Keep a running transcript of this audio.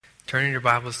Turning your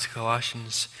Bibles to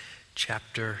Colossians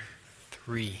chapter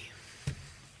 3.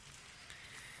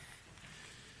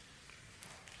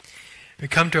 We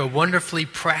come to a wonderfully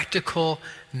practical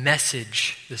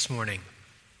message this morning.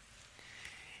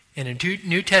 In a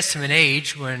New Testament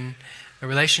age, when a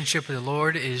relationship with the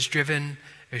Lord is driven,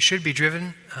 or should be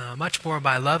driven, much more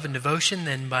by love and devotion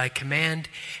than by command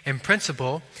and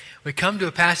principle, we come to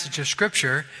a passage of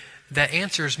Scripture that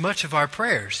answers much of our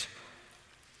prayers.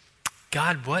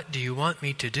 God, what do you want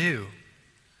me to do?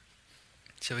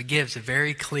 So he gives a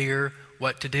very clear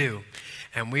what to do.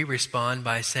 And we respond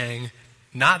by saying,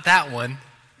 not that one.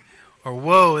 Or,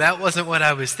 whoa, that wasn't what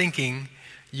I was thinking.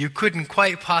 You couldn't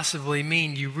quite possibly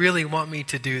mean you really want me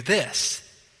to do this.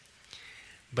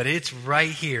 But it's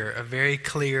right here, a very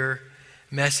clear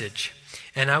message.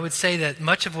 And I would say that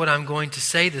much of what I'm going to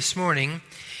say this morning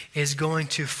is going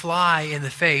to fly in the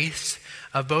face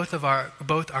of both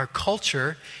our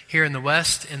culture here in the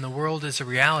West and the world as a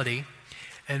reality,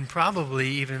 and probably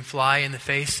even fly in the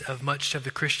face of much of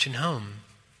the Christian home.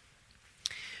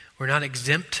 We're not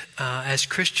exempt as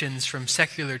Christians from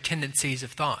secular tendencies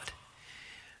of thought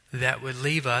that would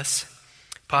leave us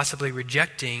possibly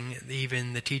rejecting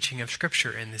even the teaching of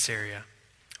Scripture in this area,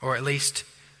 or at least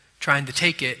trying to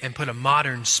take it and put a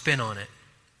modern spin on it.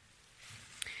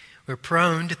 We're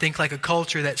prone to think like a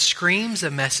culture that screams a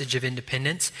message of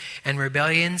independence and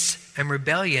rebellion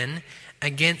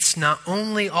against not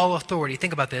only all authority.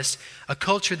 Think about this. A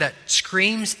culture that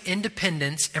screams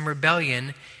independence and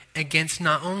rebellion against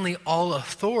not only all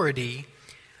authority,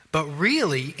 but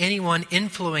really anyone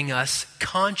influencing us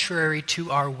contrary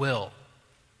to our will.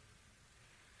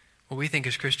 Well, we think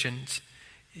as Christians,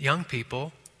 young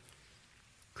people,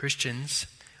 Christians,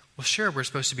 well, sure, we're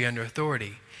supposed to be under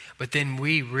authority. But then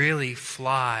we really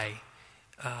fly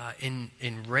in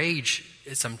rage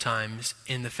sometimes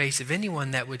in the face of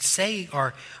anyone that would say,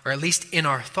 or at least in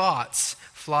our thoughts,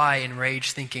 fly in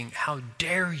rage thinking, how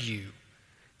dare you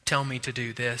tell me to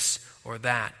do this or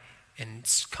that, and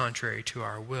it's contrary to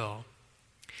our will.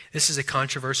 This is a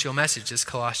controversial message, this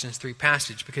Colossians 3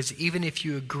 passage, because even if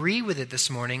you agree with it this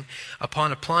morning,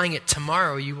 upon applying it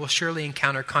tomorrow, you will surely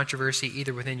encounter controversy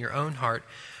either within your own heart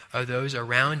or those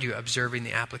around you observing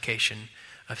the application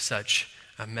of such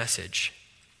a message.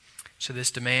 So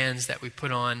this demands that we put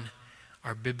on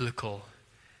our biblical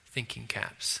thinking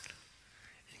caps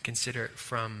and consider it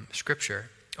from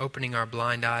Scripture, opening our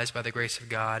blind eyes by the grace of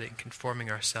God and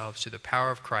conforming ourselves to the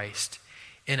power of Christ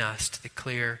in us to the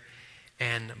clear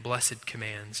and blessed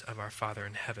commands of our Father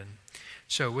in heaven.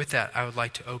 So with that, I would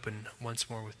like to open once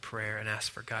more with prayer and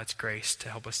ask for God's grace to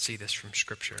help us see this from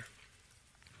Scripture.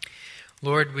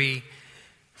 Lord, we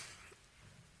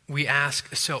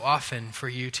ask so often for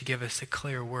you to give us a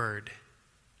clear word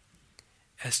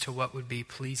as to what would be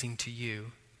pleasing to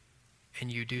you,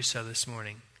 and you do so this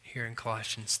morning here in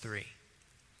Colossians 3.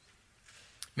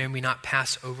 May we not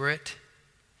pass over it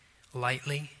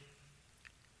lightly.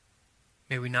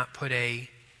 May we not put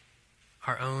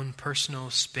our own personal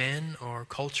spin or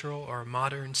cultural or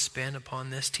modern spin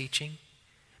upon this teaching,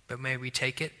 but may we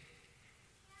take it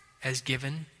as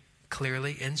given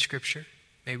clearly in Scripture.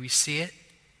 May we see it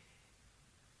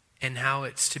and how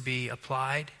it's to be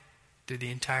applied through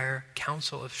the entire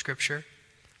counsel of Scripture.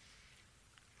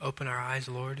 Open our eyes,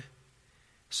 Lord.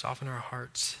 Soften our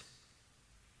hearts.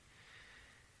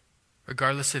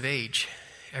 Regardless of age,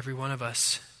 every one of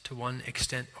us, to one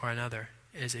extent or another,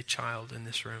 is a child in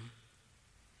this room.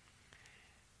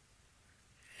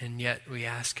 And yet we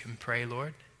ask and pray,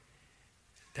 Lord,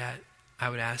 that I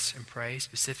would ask and pray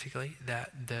specifically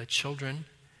that the children,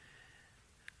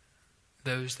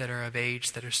 those that are of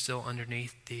age that are still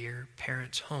underneath their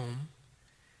parents' home,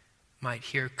 might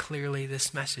hear clearly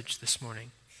this message this morning.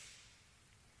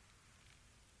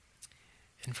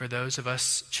 And for those of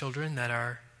us children that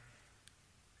are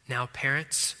now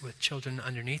parents with children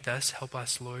underneath us, help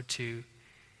us, Lord, to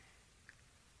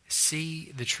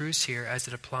see the truths here as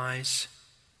it applies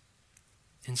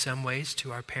in some ways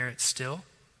to our parents still,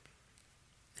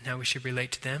 and how we should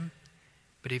relate to them,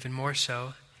 but even more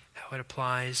so, how it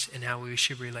applies and how we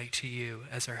should relate to you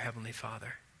as our Heavenly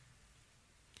Father.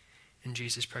 In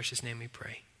Jesus' precious name we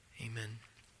pray. Amen.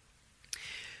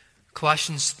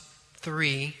 Colossians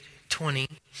 3:20,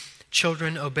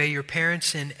 children, obey your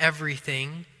parents in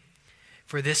everything,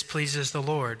 for this pleases the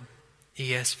Lord.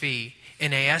 ESV.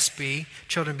 NASB,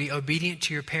 children, be obedient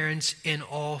to your parents in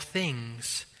all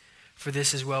things, for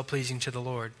this is well-pleasing to the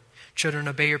Lord. Children,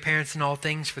 obey your parents in all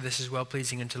things, for this is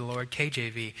well-pleasing unto the Lord.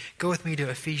 KJV. Go with me to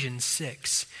Ephesians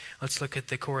 6. Let's look at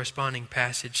the corresponding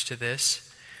passage to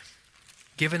this.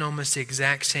 Given almost the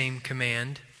exact same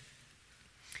command,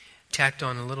 tacked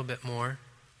on a little bit more.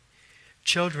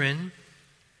 Children,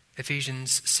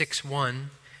 Ephesians 6:1,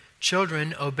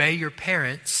 children, obey your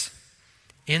parents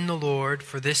in the Lord,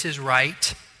 for this is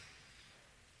right.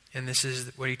 And this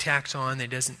is what he tacks on that he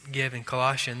doesn't give in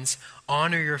Colossians.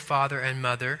 Honor your father and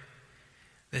mother.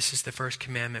 This is the first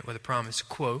commandment with a promise.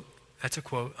 Quote. That's a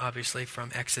quote, obviously,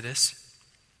 from Exodus.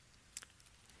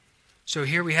 So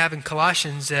here we have in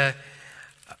Colossians a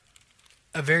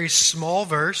very small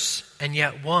verse, and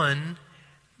yet one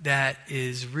that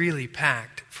is really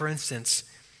packed. For instance,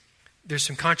 there's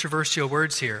some controversial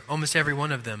words here, almost every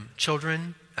one of them.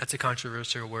 Children, that's a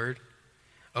controversial word.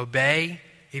 Obey,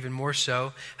 even more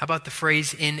so. How about the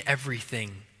phrase, in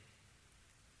everything?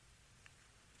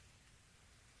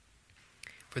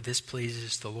 For this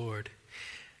pleases the Lord.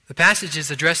 The passage is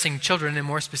addressing children, and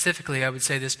more specifically, I would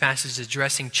say this passage is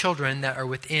addressing children that are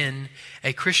within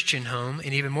a Christian home.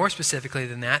 And even more specifically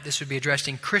than that, this would be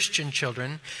addressing Christian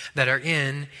children that are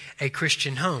in a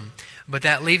Christian home. But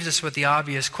that leaves us with the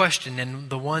obvious question, and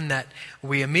the one that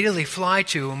we immediately fly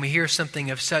to when we hear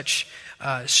something of such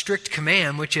strict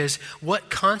command, which is, what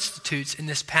constitutes in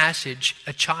this passage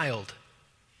a child?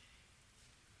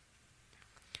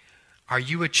 Are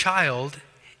you a child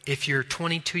if you're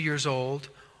 22 years old,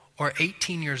 or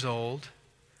 18 years old,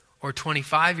 or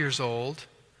 25 years old,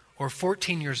 or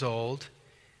 14 years old?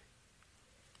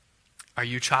 Are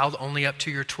you a child only up to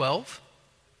your 12?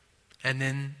 And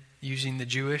then using the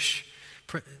Jewish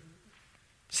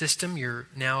system, you're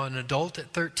now an adult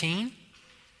at 13?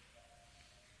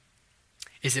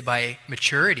 Is it by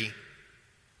maturity?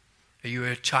 Are you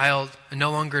a child, no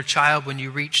longer a child when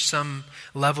you reach some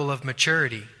level of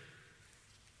maturity?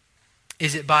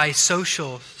 Is it by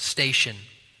social station?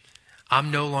 I'm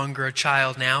no longer a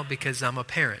child now because I'm a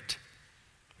parent.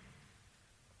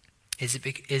 Is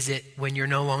it when you're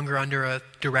no longer under a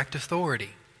direct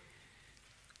authority?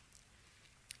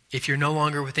 If you're no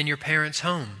longer within your parents'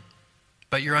 home,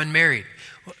 but you're unmarried?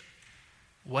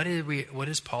 What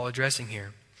is Paul addressing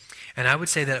here? And I would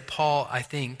say that Paul, I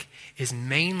think, is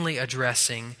mainly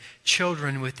addressing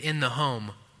children within the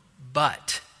home,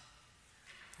 but,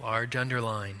 large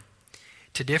underline,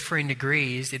 to differing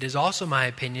degrees, it is also my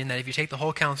opinion that if you take the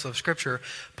whole counsel of Scripture,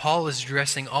 Paul is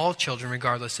addressing all children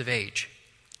regardless of age.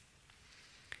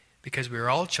 Because we are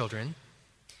all children.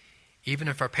 Even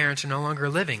if our parents are no longer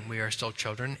living, we are still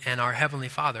children, and our Heavenly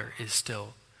Father is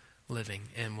still living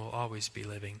and will always be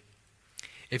living.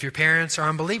 If your parents are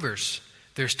unbelievers,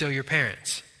 they're still your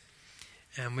parents.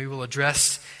 And we will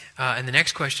address in the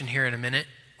next question here in a minute,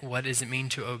 what does it mean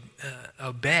to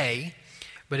obey?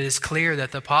 But it is clear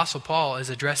that the Apostle Paul is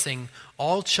addressing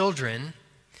all children,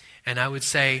 and I would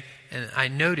say, and I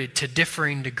noted, to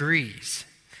differing degrees.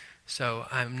 So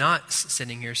I'm not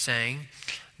sitting here saying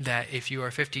that if you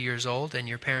are 50 years old and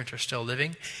your parents are still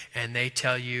living, and they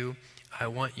tell you, I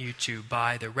want you to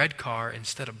buy the red car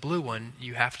instead of blue one,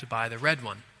 you have to buy the red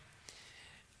one.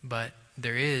 But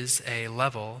there is a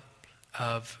level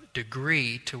of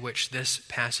degree to which this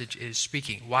passage is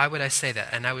speaking. Why would I say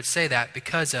that? And I would say that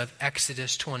because of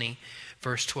Exodus 20,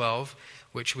 verse 12,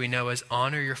 which we know as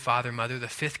honor your father and mother, the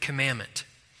fifth commandment.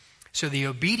 So the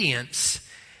obedience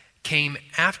came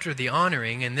after the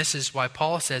honoring, and this is why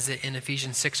Paul says it in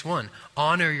Ephesians 6:1.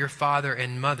 Honor your father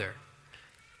and mother.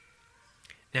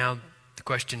 Now, the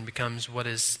question becomes, what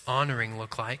does honoring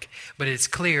look like? But it's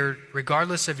clear,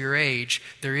 regardless of your age,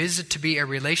 there is to be a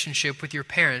relationship with your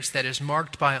parents that is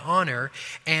marked by honor,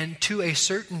 and to a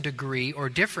certain degree, or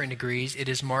different degrees, it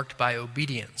is marked by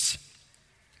obedience.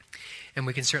 And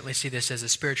we can certainly see this as a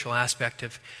spiritual aspect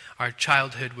of our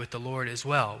childhood with the Lord as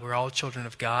well. We're all children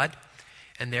of God,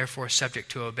 and therefore subject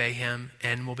to obey Him,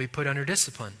 and will be put under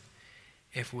discipline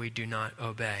if we do not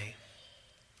obey.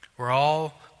 We're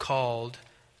all called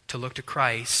to look to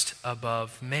Christ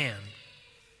above man.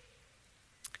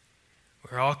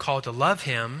 We're all called to love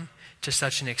Him to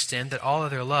such an extent that all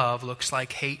other love looks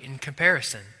like hate in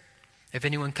comparison. If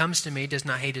anyone comes to me, does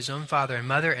not hate his own father and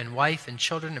mother and wife and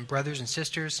children and brothers and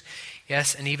sisters,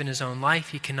 yes, and even his own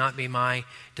life, he cannot be my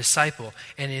disciple.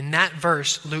 And in that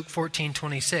verse, Luke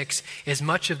 14:26, is where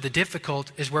much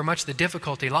of the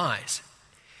difficulty lies.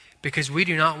 Because we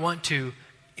do not want to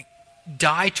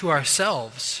die to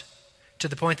ourselves to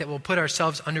the point that we'll put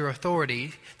ourselves under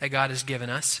authority that God has given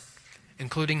us,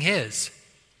 including His.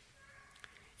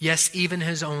 Yes, even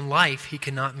His own life, he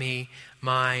cannot be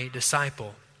my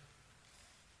disciple.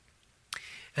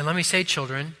 And let me say,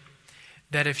 children,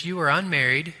 that if you are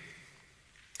unmarried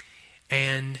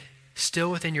and still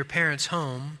within your parents'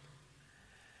 home,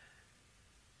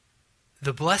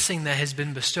 the blessing that has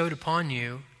been bestowed upon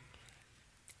you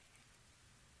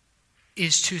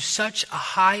is to such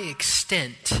a high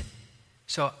extent.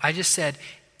 So I just said,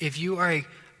 if you are a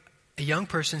young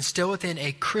person still within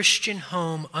a Christian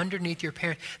home underneath your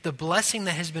parents, the blessing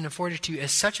that has been afforded to you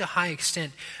is such a high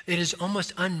extent, it is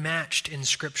almost unmatched in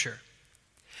Scripture.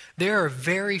 There are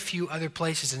very few other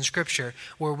places in Scripture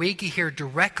where we can hear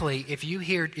directly, if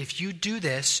you do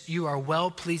this, you are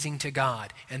well-pleasing to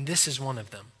God. And this is one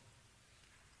of them.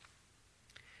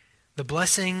 The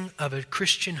blessing of a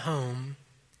Christian home,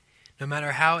 no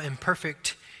matter how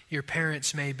imperfect your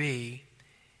parents may be,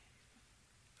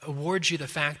 awards you the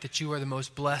fact that you are the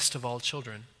most blessed of all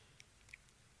children.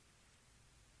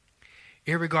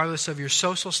 Irregardless of your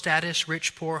social status,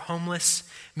 rich, poor, homeless,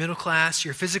 middle class,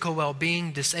 your physical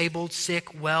well-being, disabled,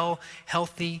 sick, well,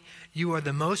 healthy, you are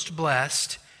the most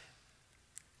blessed,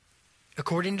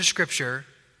 according to Scripture,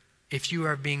 if you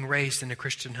are being raised in a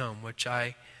Christian home, which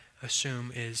I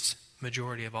assume is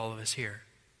majority of all of us here.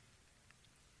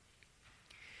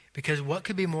 Because what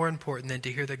could be more important than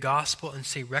to hear the gospel and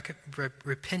see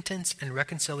repentance and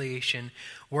reconciliation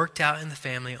worked out in the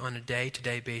family on a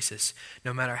day-to-day basis?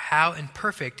 No matter how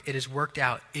imperfect it is worked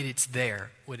out, it's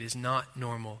there. What is not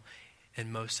normal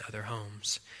in most other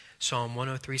homes. Psalm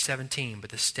 103:17,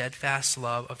 but the steadfast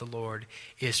love of the Lord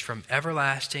is from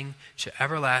everlasting to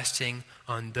everlasting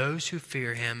on those who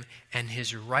fear him, and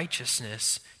his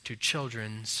righteousness to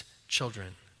children's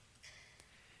children.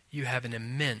 You have an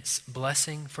immense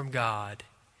blessing from God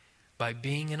by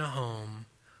being in a home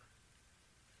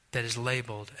that is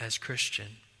labeled as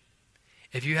Christian.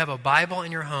 If you have a Bible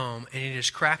in your home and it is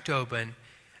cracked open,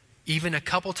 even a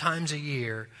couple times a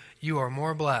year, you are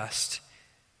more blessed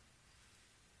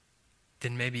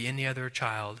than maybe any other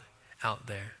child out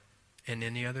there in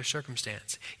any other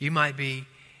circumstance. You might be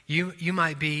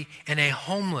in a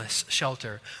homeless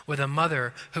shelter with a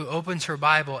mother who opens her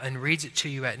Bible and reads it to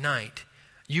you at night.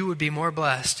 You would be more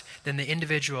blessed than the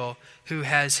individual who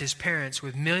has his parents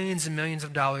with millions and millions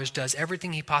of dollars, does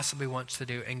everything he possibly wants to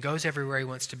do, and goes everywhere he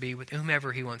wants to be with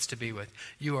whomever he wants to be with.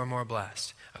 You are more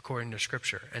blessed, according to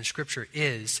Scripture. And Scripture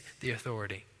is the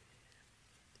authority.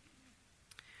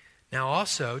 Now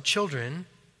also, children,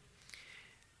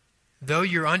 though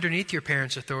you're underneath your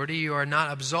parents' authority, you are not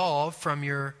absolved from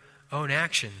your own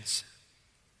actions.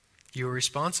 You are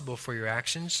responsible for your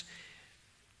actions.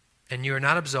 And you are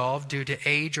not absolved due to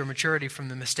age or maturity from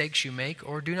the mistakes you make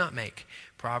or do not make.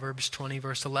 Proverbs 20,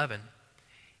 verse 11.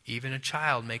 Even a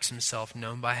child makes himself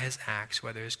known by his acts,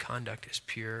 whether his conduct is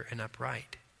pure and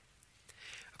upright.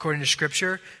 According to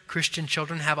Scripture, Christian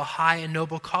children have a high and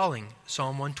noble calling.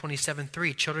 Psalm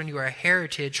 127:3. Children, you are a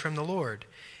heritage from the Lord.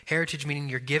 Heritage meaning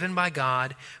you're given by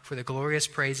God for the glorious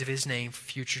praise of his name for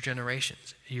future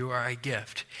generations. You are a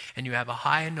gift, and you have a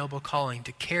high and noble calling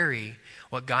to carry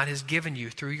what God has given you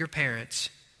through your parents,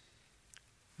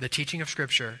 the teaching of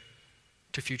Scripture,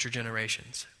 to future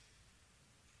generations.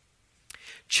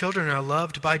 Children are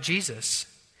loved by Jesus.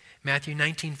 Matthew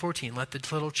 19:14, let the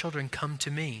little children come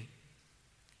to me.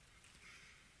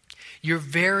 And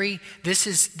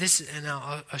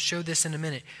I'll show this in a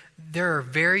minute. There are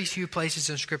very few places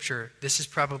in Scripture, this is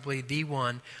probably the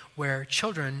one, where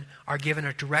children are given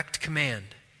a direct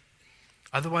command.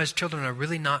 Otherwise, children are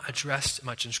really not addressed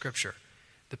much in Scripture.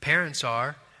 The parents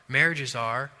are, marriages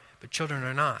are, but children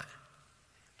are not.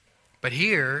 But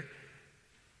here,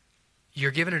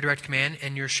 you're given a direct command,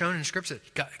 and you're shown in Scripture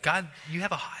that God, you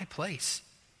have a high place.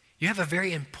 You have a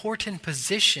very important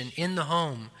position in the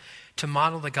home to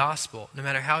model the gospel, no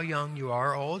matter how young you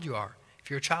are or old you are. If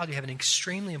you're a child, you have an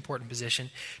extremely important position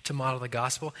to model the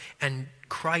gospel, and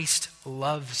Christ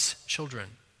loves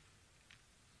children.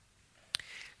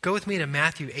 Go with me to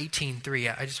Matthew 18:3.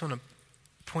 I just want to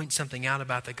point something out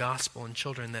about the gospel and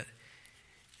children that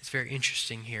is very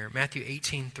interesting here. Matthew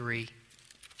 18:3.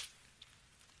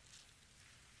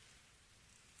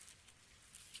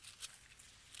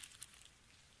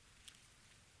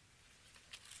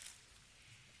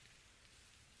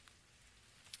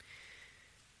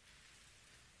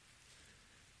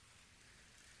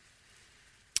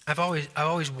 I've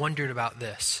always wondered about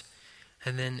this.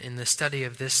 And then in the study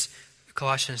of this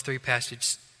Colossians 3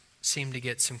 passage, seemed to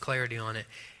get some clarity on it.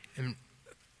 And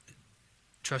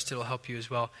trust it'll help you as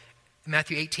well.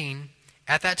 Matthew 18,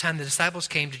 at that time the disciples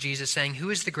came to Jesus saying, who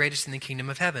is the greatest in the kingdom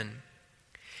of heaven?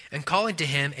 And calling to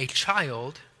him a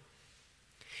child,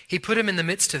 he put him in the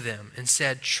midst of them and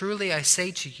said, truly I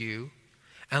say to you,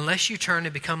 unless you turn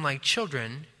and become like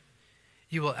children,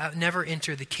 you will never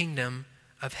enter the kingdom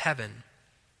of heaven.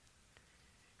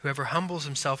 Whoever humbles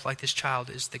himself like this child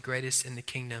is the greatest in the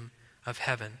kingdom of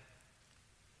heaven.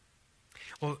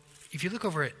 Well, if you look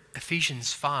over at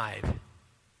Ephesians 5,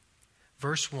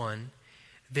 verse 1,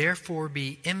 therefore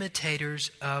be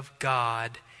imitators of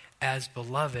God as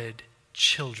beloved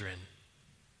children.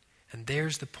 And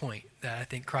there's the point that I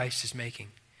think Christ is making.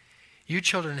 You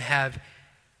children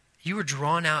you were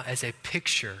drawn out as a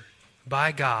picture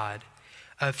by God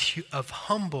of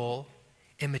humble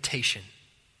imitation.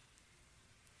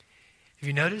 Have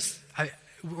you noticed?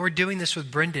 We're doing this with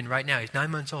Brendan right now. He's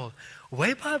 9 months old.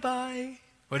 Wave bye-bye.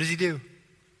 What does he do?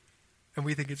 And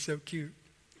we think it's so cute.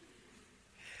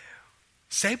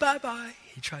 Say bye-bye.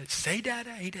 He tries to say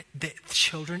dada. The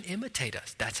children imitate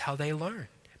us. That's how they learn.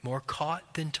 More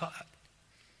caught than taught.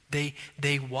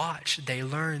 They watch, they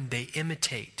learn, they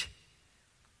imitate.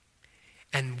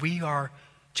 And we are,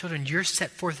 children, you're set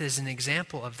forth as an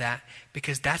example of that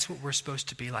because that's what we're supposed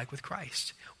to be like with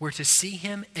Christ. We're to see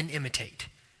him and imitate.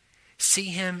 See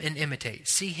him and imitate.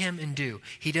 See him and do.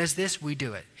 He does this, we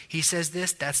do it. He says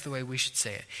this, that's the way we should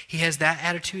say it. He has that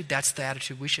attitude, that's the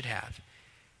attitude we should have.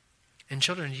 And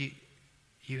children,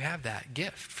 you have that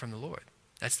gift from the Lord.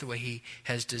 That's the way he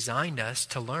has designed us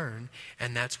to learn,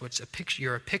 and that's what's a picture.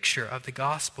 You're a picture of the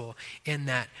gospel in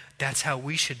that's how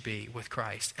we should be with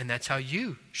Christ, and that's how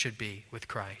you should be with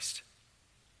Christ.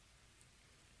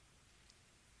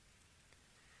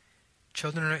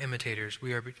 Children are imitators.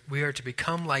 We are to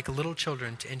become like little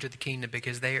children to enter the kingdom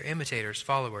because they are imitators,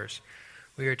 followers.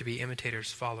 We are to be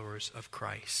imitators, followers of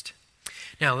Christ.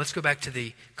 Now, let's go back to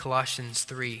the Colossians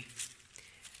 3.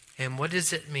 And what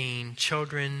does it mean,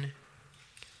 children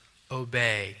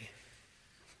obey?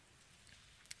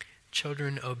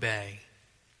 Children obey.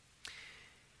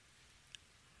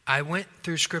 I went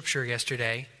through Scripture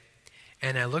yesterday,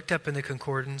 and I looked up in the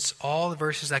concordance all the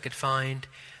verses I could find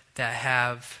that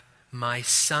have my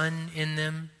son in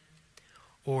them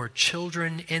or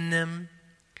children in them.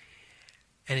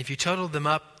 And if you total them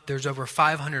up, there's over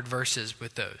 500 verses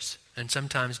with those. And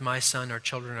sometimes my son or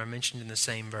children are mentioned in the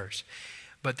same verse.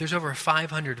 But there's over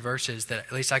 500 verses that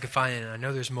at least I could find, and I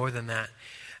know there's more than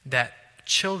that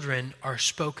children are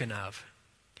spoken of.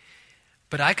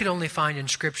 But I could only find in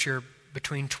Scripture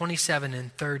between 27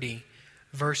 and 30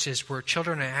 verses where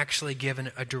children are actually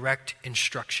given a direct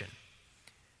instruction.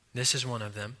 This is one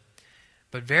of them.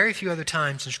 But very few other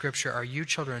times in Scripture are you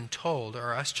children told,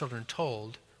 or us children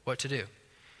told, what to do.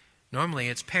 Normally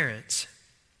it's parents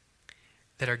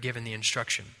that are given the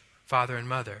instruction, father and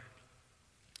mother.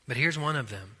 But here's one of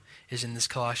them, is in this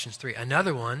Colossians 3.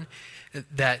 Another one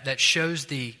that shows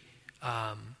the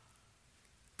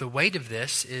weight of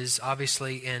this is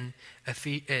obviously in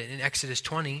Exodus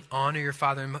 20, honor your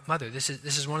father and mother. This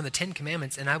is one of the 10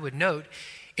 commandments, and I would note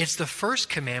it's the first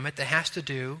commandment that has to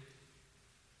do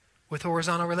with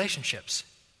horizontal relationships.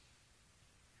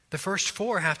 The first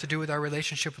 4 have to do with our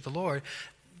relationship with the Lord.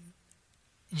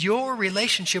 Your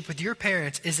relationship with your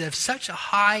parents is of such a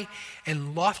high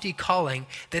and lofty calling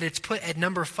that it's put at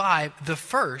number 5, the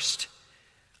first,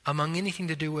 among anything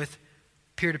to do with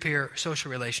peer-to-peer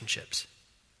social relationships.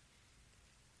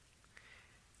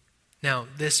 Now,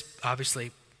 this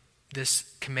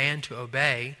command to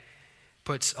obey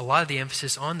puts a lot of the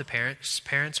emphasis on the parents.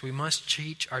 Parents, we must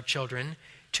teach our children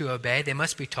to obey. They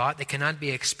must be taught. They cannot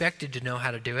be expected to know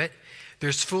how to do it.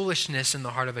 There's foolishness in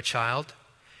the heart of a child.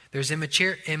 There's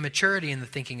immaturity in the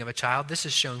thinking of a child. This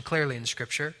is shown clearly in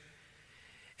Scripture.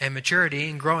 And maturity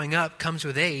and growing up comes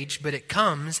with age, but it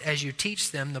comes as you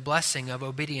teach them the blessing of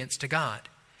obedience to God.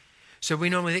 So we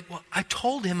normally think, well, I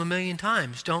told him 1,000,000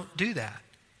 times, don't do that.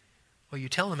 Well, you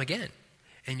tell him again,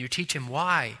 and you teach him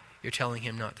why you're telling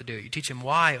him not to do it. You teach him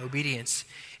why obedience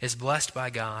is blessed by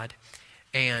God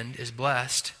and is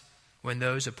blessed when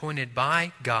those appointed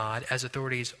by God as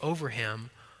authorities over him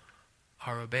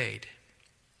are obeyed.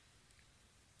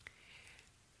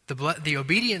 The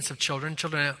obedience of children,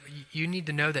 you need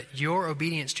to know that your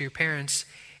obedience to your parents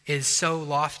is so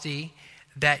lofty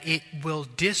that it will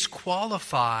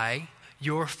disqualify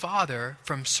your father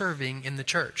from serving in the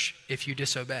church if you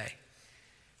disobey.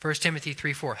 1 Timothy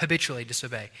 3:4, habitually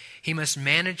disobey. He must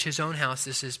manage his own house.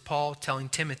 This is Paul telling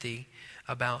Timothy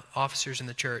about officers in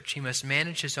the church. He must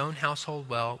manage his own household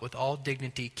well with all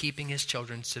dignity, keeping his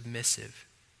children submissive.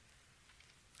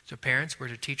 So parents, we're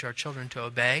to teach our children to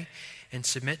obey and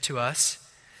submit to us,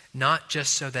 not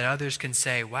just so that others can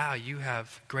say, wow, you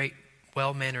have great,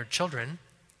 well-mannered children,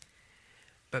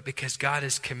 but because God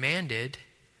has commanded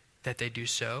that they do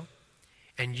so,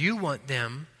 and you want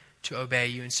them to obey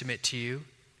you and submit to you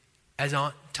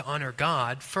to honor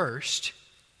God first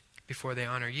before they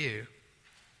honor you.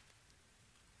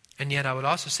 And yet I would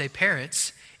also say,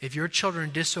 parents, if your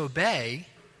children disobey,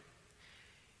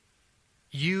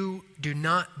 you do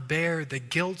not bear the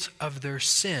guilt of their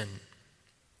sin.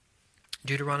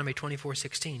 Deuteronomy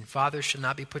 24:16, fathers shall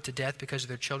not be put to death because of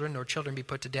their children, nor children be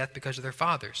put to death because of their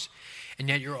fathers. And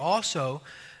yet you're also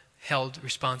held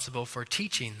responsible for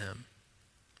teaching them.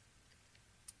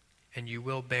 and you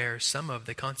will bear some of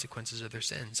the consequences of their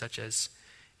sin, such as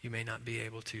you may not be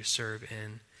able to serve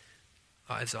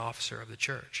as an officer of the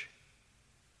church.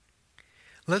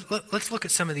 Let's look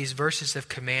at some of these verses of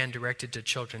command directed to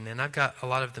children. And I've got a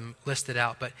lot of them listed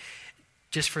out, but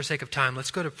just for sake of time,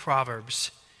 let's go to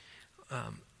Proverbs.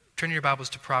 Turn your Bibles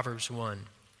to Proverbs 1.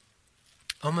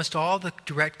 Almost all the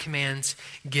direct commands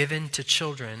given to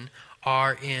children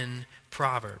are in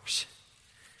Proverbs.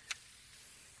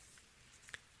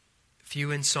 A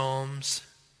few in Psalms,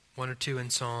 one or two in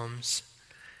Psalms.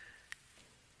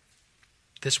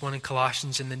 This one in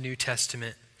Colossians in the New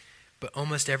Testament. But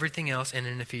almost everything else, and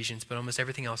in Ephesians, but almost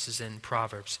everything else is in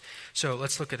Proverbs. So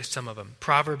let's look at some of them.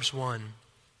 Proverbs 1,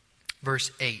 verse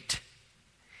 8.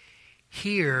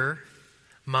 Hear,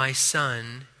 my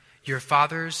son, your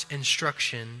father's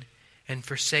instruction, and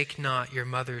forsake not your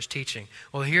mother's teaching.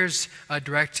 Well, here's a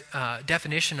direct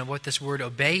definition of what this word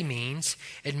obey means.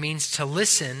 It means to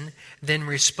listen, then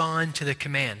respond to the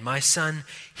command. My son,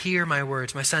 hear my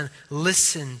words. My son,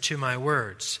 listen to my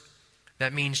words.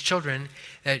 That means, children,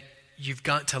 that you've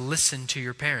got to listen to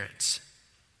your parents.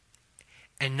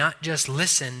 And not just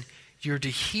listen, you're to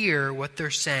hear what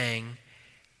they're saying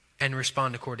and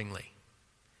respond accordingly.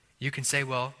 You can say,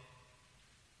 well,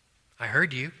 I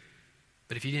heard you,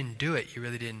 but if you didn't do it, you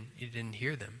didn't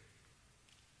hear them.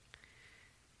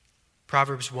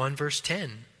 Proverbs 1 verse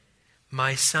 10.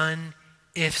 My son,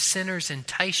 if sinners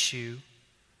entice you,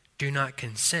 do not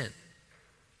consent.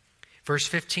 Verse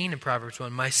 15 in Proverbs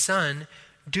 1. My son,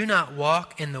 do not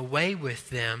walk in the way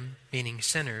with them, meaning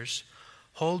sinners.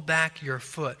 Hold back your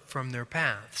foot from their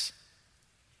paths.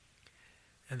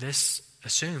 And this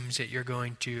assumes that you're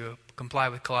going to comply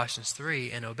with Colossians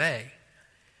 3 and obey.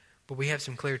 But we have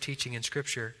some clear teaching in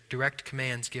Scripture, direct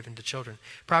commands given to children.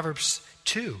 Proverbs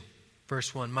 2,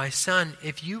 verse 1. My son,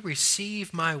 if you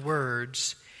receive my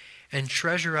words and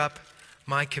treasure up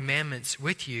my commandments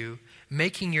with you,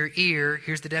 making your ear,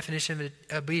 here's the definition of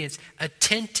obedience,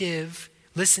 attentive,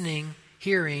 listening,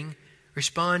 hearing,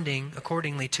 responding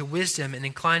accordingly to wisdom, and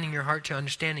inclining your heart to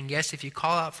understanding. Yes, if you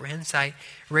call out for insight,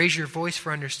 raise your voice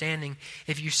for understanding.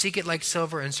 If you seek it like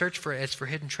silver and search for it as for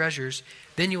hidden treasures,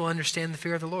 then you will understand the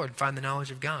fear of the Lord and find the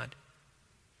knowledge of God.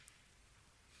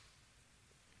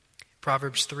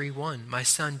 Proverbs 3:1. My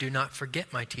son, do not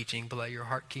forget my teaching, but let your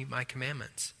heart keep my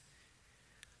commandments.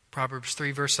 Proverbs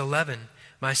 3 verse 11.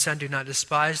 My son, do not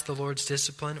despise the Lord's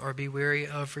discipline or be weary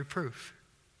of reproof.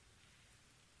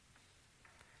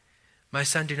 My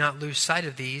son, do not lose sight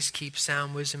of these. Keep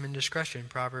sound wisdom and discretion.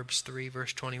 Proverbs 3,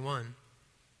 verse 21.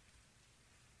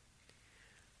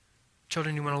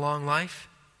 Children, you want a long life?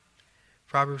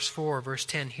 Proverbs 4, verse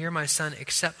 10. Hear, my son,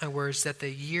 accept my words, that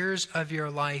the years of your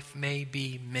life may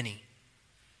be many.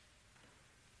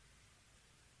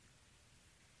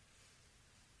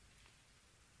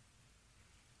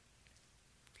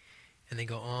 And they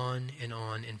go on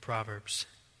in Proverbs.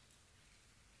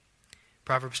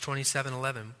 Proverbs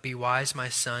 27:11. Be wise, my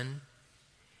son,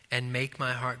 and make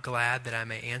my heart glad, that I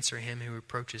may answer him who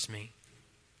reproaches me.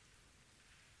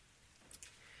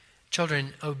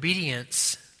 Children,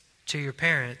 obedience to your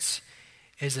parents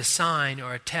is a sign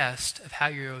or a test of how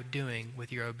you're doing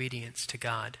with your obedience to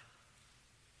God.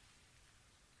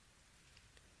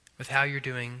 With how you're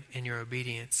doing in your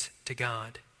obedience to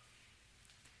God.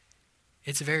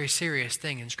 It's a very serious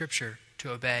thing in Scripture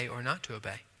to obey or not to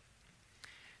obey.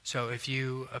 So if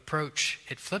you approach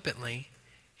it flippantly,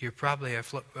 you're probably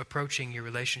approaching your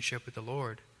relationship with the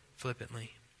Lord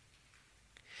flippantly.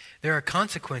 There are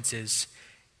consequences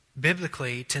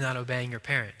biblically to not obeying your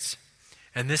parents.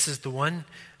 And this is the one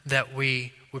that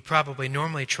we would probably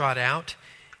normally trot out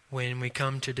when we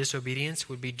come to disobedience,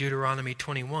 would be Deuteronomy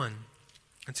 21.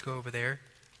 Let's go over there.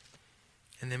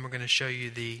 And then we're going to show you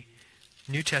the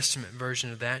New Testament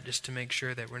version of that, just to make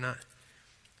sure that we're not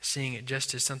seeing it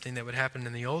just as something that would happen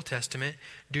in the Old Testament.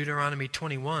 Deuteronomy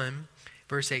 21,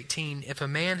 verse 18. If a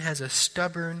man has a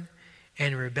stubborn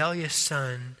and rebellious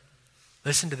son,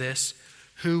 listen to this,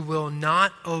 who will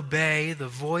not obey the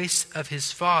voice of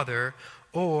his father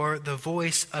or the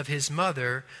voice of his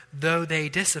mother, though they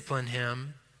discipline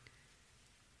him,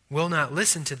 will not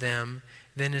listen to them,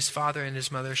 then his father and his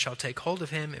mother shall take hold of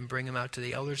him and bring him out to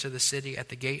the elders of the city at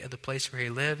the gate of the place where he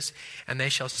lives. And they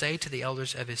shall say to the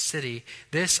elders of his city,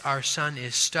 this our son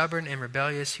is stubborn and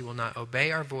rebellious. He will not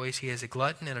obey our voice. He is a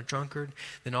glutton and a drunkard.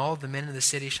 Then all the men of the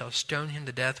city shall stone him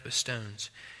to death with stones.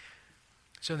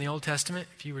 So in the Old Testament,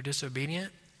 if you were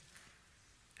disobedient,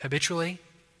 habitually,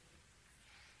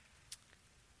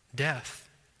 death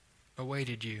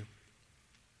awaited you.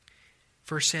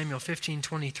 1 Samuel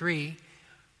 15:23,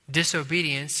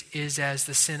 disobedience is as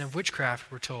the sin of witchcraft,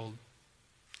 we're told.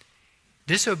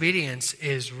 Obedience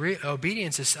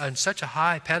is on such a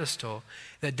high pedestal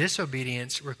that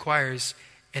disobedience requires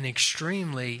an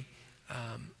extremely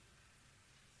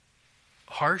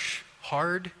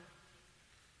hard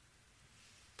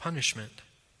punishment.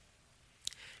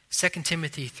 2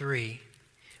 Timothy 3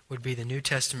 would be the New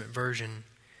Testament version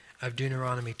of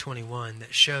Deuteronomy 21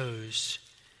 that shows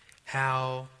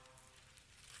how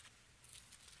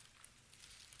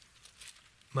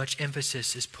much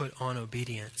emphasis is put on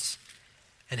obedience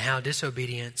and how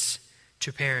disobedience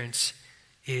to parents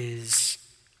is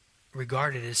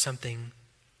regarded as something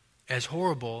as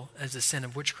horrible as the sin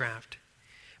of witchcraft.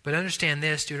 But understand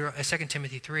this, 2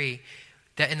 Timothy 3,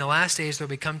 that in the last days there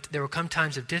will come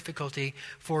times of difficulty,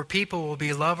 for people will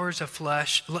be lovers of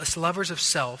flesh, lovers of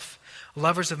self,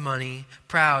 lovers of money,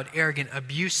 proud, arrogant,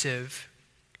 abusive,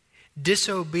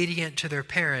 disobedient to their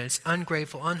parents,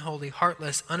 ungrateful, unholy,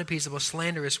 heartless, unappeasable,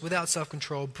 slanderous, without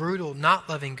self-control, brutal, not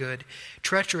loving good,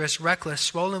 treacherous, reckless,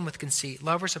 swollen with conceit,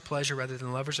 lovers of pleasure rather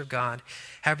than lovers of God,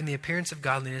 having the appearance of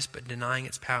godliness but denying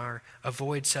its power.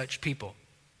 Avoid such people.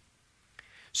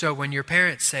 So when your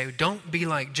parents say, don't be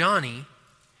like Johnny,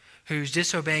 who's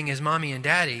disobeying his mommy and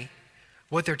daddy,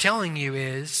 what they're telling you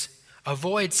is,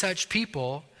 avoid such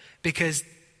people, because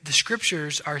the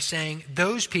scriptures are saying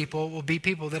those people will be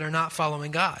people that are not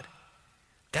following God.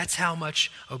 That's how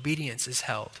much obedience is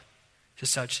held to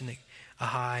such a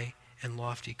high and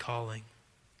lofty calling.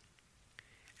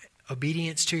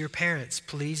 Obedience to your parents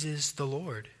pleases the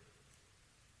Lord,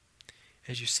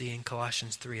 as you see in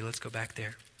Colossians 3. Let's go back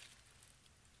there.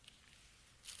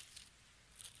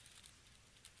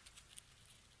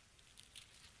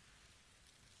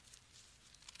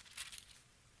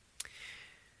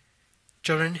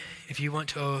 Children, if you want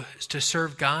to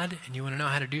serve God and you want to know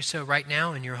how to do so right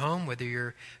now in your home, whether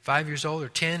you're 5 years old or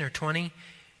 10 or 20,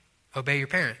 obey your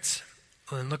parents.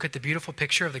 And look at the beautiful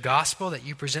picture of the gospel that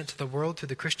you present to the world through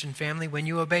the Christian family when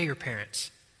you obey your parents.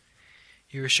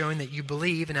 You are showing that you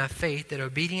believe and have faith that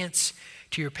obedience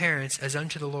to your parents as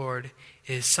unto the Lord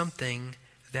is something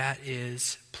that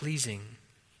is pleasing.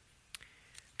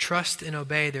 Trust and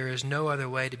obey. There is no other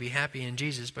way to be happy in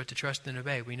Jesus but to trust and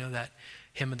obey. We know that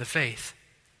hymn of the faith.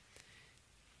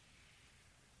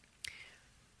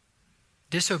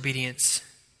 Disobedience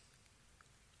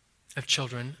of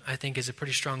children, I think, is a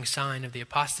pretty strong sign of the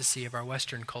apostasy of our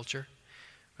Western culture,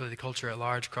 really the culture at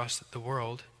large across the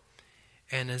world,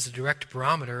 and is a direct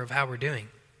barometer of how we're doing.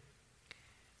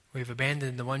 We've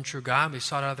abandoned the one true God. We've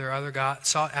sought after other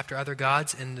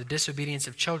gods, and the disobedience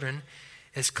of children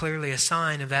is clearly a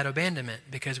sign of that abandonment,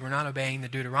 because we're not obeying the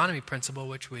Deuteronomy principle,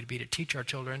 which would be to teach our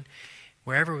children,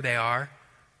 wherever they are,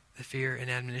 the fear and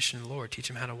admonition of the Lord. Teach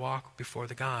them how to walk before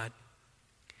the God.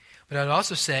 But I'd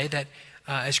also say that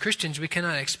as Christians, we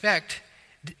cannot expect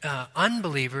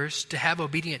unbelievers to have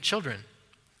obedient children.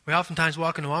 We oftentimes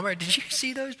walk into Walmart. Did you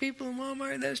see those people in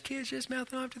Walmart? Those kids just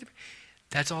mouthing off to the...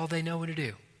 That's all they know what to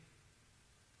do.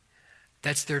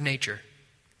 That's their nature.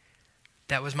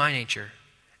 That was my nature.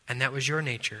 And that was your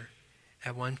nature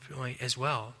at one point as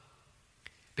well.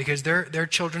 Because they're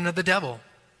children of the devil.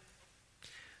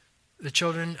 The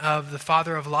children of the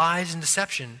father of lies and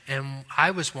deception. And I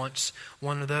was once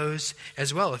one of those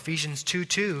as well. Ephesians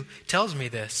 2:2 tells me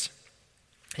this.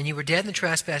 And you were dead in the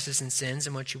trespasses and sins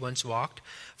in which you once walked,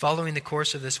 following the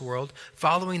course of this world,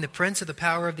 following the prince of the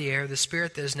power of the air, the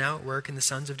spirit that is now at work in the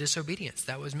sons of disobedience.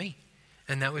 That was me.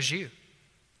 And that was you.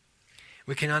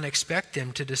 We cannot expect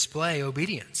them to display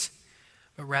obedience,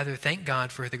 but rather thank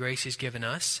God for the grace he's given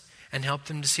us and help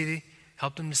them to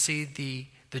see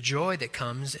the joy that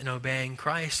comes in obeying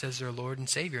Christ as their Lord and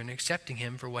Savior and accepting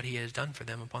him for what he has done for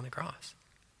them upon the cross,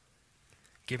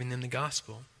 giving them the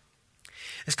gospel.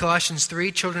 As Colossians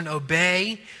 3, children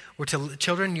obey.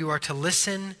 Children, you are to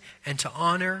listen and to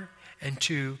honor and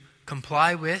to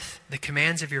comply with the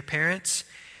commands of your parents.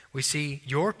 We see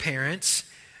your parents,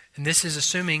 and this is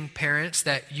assuming, parents,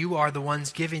 that you are the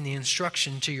ones giving the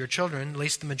instruction to your children, at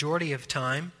least the majority of the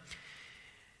time.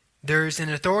 There's an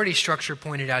authority structure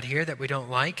pointed out here that we don't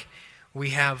like.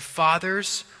 We have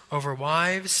fathers over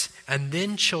wives and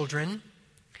then children.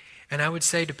 And I would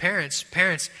say to parents,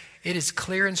 it is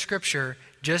clear in Scripture,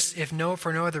 just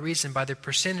for no other reason, by the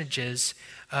percentages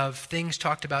of things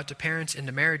talked about to parents and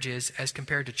to marriages as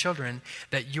compared to children,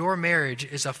 that your marriage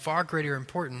is of far greater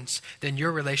importance than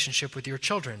your relationship with your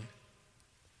children.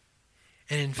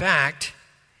 And in fact,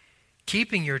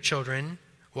 keeping your children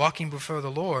walking before the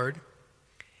Lord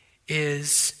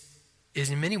is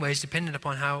in many ways dependent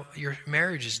upon how your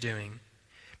marriage is doing.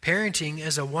 Parenting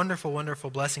is a wonderful, wonderful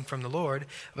blessing from the Lord,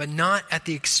 but not at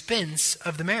the expense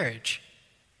of the marriage.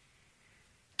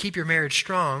 Keep your marriage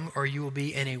strong, or you will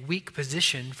be in a weak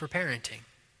position for parenting.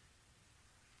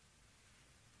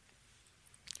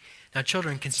 Now,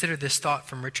 children, consider this thought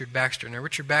from Richard Baxter. Now,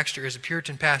 Richard Baxter is a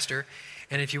Puritan pastor,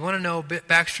 and if you want to know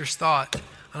Baxter's thought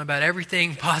on about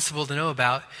everything possible to know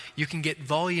about, you can get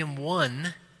Volume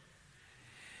 1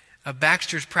 of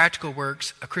Baxter's Practical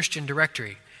Works, A Christian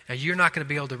Directory. Now, you're not going to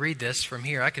be able to read this from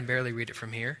here. I can barely read it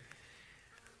from here.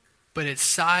 But it's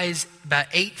size about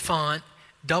 8 font,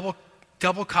 double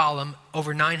column,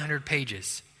 over 900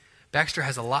 pages. Baxter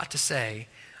has a lot to say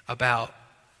about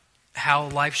how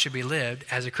life should be lived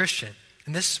as a Christian.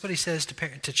 And this is what he says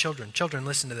to children. Children,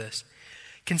 listen to this.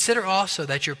 Consider also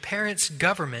that your parents'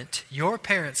 government,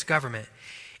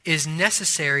 is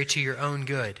necessary to your own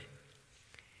good.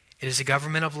 It is a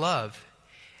government of love.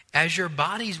 As your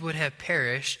bodies would have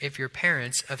perished if your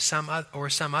parents some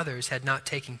others had not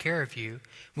taken care of you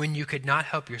when you could not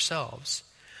help yourselves,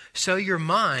 so your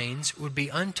minds would be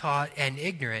untaught and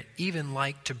ignorant, even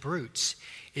like to brutes,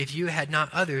 if you had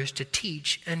not others to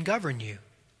teach and govern you.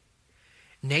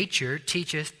 Nature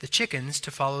teacheth the chickens to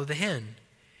follow the hen,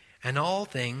 and all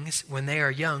things when they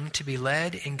are young to be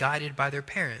led and guided by their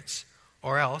parents,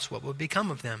 or else what would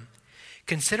become of them?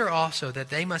 Consider also that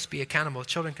they must be accountable.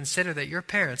 Children, consider that your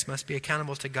parents must be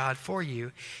accountable to God for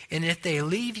you, and if they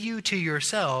leave you to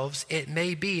yourselves, it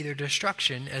may be their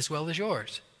destruction as well as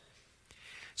yours.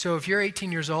 So if you're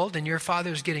 18 years old and your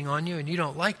father's getting on you and you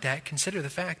don't like that, consider the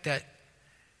fact that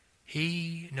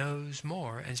he knows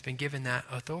more and has been given that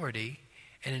authority.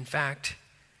 And in fact,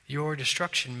 your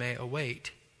destruction may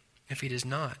await if he does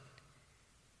not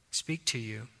speak to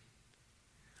you.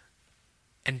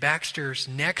 And Baxter's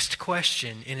next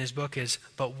question in his book is,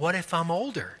 but what if I'm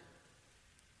older?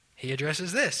 He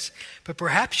addresses this. But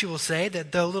perhaps you will say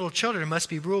that though little children must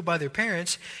be ruled by their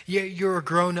parents, yet you are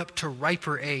grown up to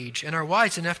riper age and are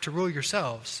wise enough to rule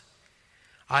yourselves.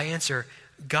 I answer,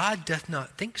 God doth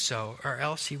not think so, or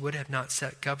else he would have not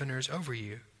set governors over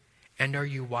you. And are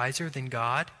you wiser than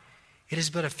God? It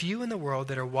is but a few in the world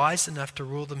that are wise enough to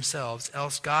rule themselves,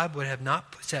 else God would have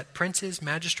not set princes,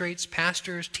 magistrates,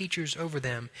 pastors, teachers over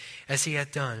them, as he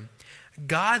hath done.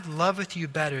 God loveth you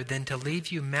better than to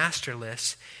leave you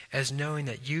masterless, as knowing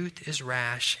that youth is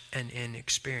rash and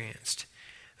inexperienced.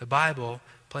 The Bible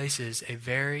places a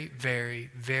very, very,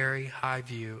 very high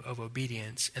view of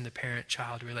obedience in the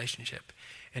parent-child relationship.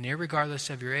 And irregardless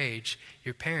of your age,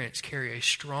 your parents carry a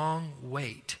strong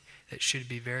weight that should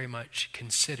be very much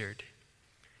considered.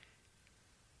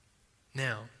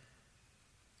 Now,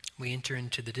 we enter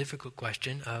into the difficult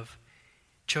question of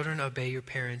children, obey your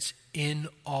parents in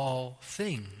all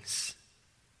things.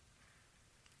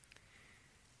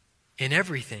 In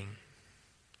everything.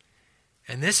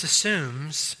 And this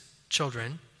assumes,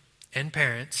 children and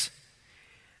parents,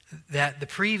 that the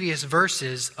previous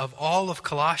verses of all of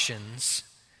Colossians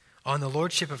on the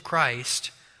Lordship of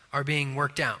Christ are being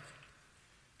worked out.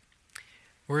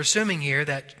 We're assuming here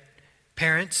that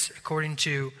parents, according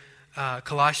to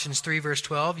Colossians 3 verse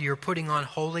 12, you're putting on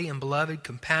holy and beloved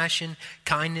compassion,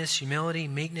 kindness, humility,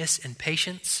 meekness, and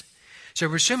patience. So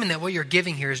we're assuming that what you're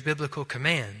giving here is biblical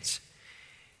commands.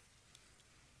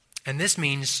 And this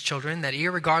means, children, that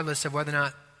irregardless of whether or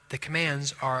not the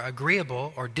commands are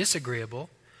agreeable or disagreeable,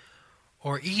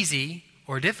 or easy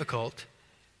or difficult,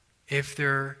 if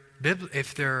they're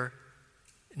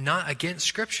not against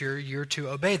Scripture, you're to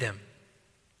obey them.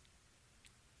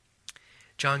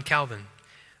 John Calvin.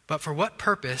 But for what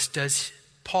purpose does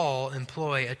Paul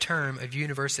employ a term of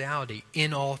universality,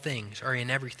 in all things or in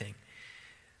everything?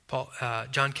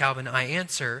 John Calvin, I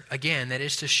answer again that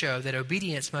is to show that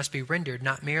obedience must be rendered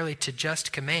not merely to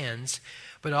just commands,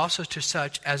 but also to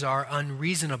such as are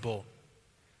unreasonable.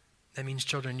 That means,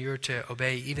 children, you're to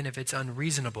obey even if it's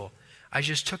unreasonable. I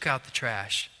just took out the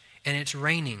trash and it's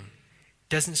raining.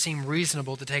 Doesn't seem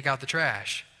reasonable to take out the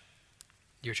trash.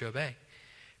 You're to obey.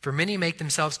 For many make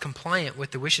themselves compliant with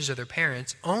the wishes of their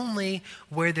parents only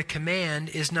where the command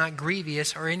is not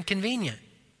grievous or inconvenient.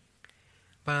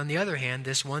 But on the other hand,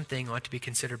 this one thing ought to be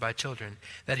considered by children,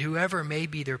 that whoever may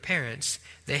be their parents,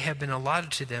 they have been allotted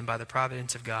to them by the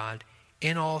providence of God,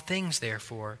 in all things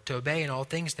therefore, to obey in all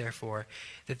things therefore,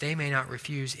 that they may not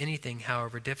refuse anything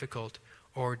however difficult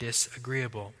or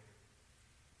disagreeable.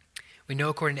 We know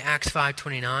according to Acts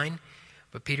 5:29,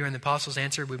 but Peter and the apostles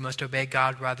answered, we must obey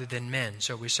God rather than men.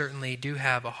 So we certainly do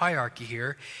have a hierarchy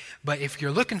here. But if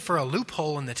you're looking for a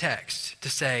loophole in the text to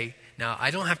say, now I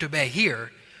don't have to obey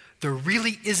here, there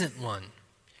really isn't one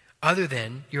other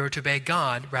than you're to obey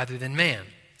God rather than man.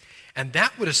 And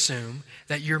that would assume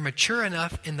that you're mature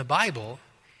enough in the Bible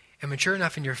and mature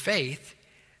enough in your faith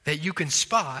that you can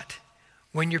spot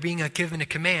when you're being given a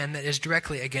command that is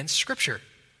directly against Scripture.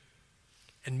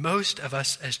 And most of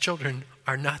us as children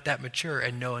are not that mature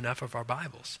and know enough of our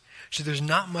Bibles. So there's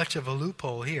not much of a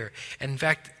loophole here. And in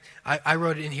fact, I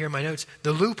wrote it in here in my notes.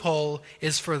 The loophole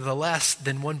is for the less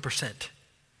than 1%.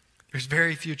 There's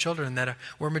very few children that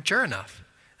were mature enough.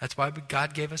 That's why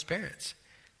God gave us parents,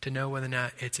 to know whether or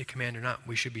not it's a command or not.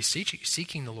 We should be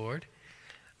seeking the Lord.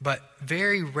 But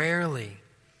very rarely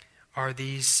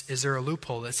is there a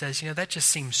loophole that says, that just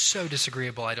seems so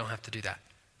disagreeable, I don't have to do that.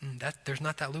 There's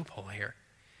not that loophole here.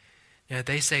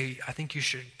 They say, I think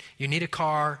you need a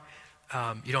car,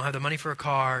 you don't have the money for a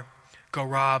car,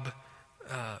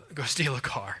 go steal a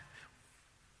car.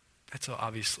 That's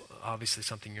obviously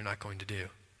something you're not going to do.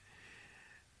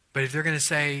 But if they're going to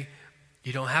say,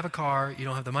 you don't have a car, you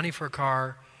don't have the money for a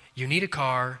car, you need a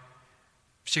car,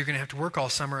 so you're going to have to work all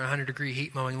summer in 100-degree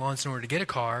heat mowing lawns in order to get a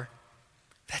car,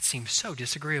 that seems so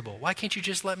disagreeable. Why can't you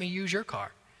just let me use your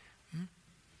car?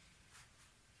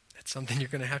 That's something you're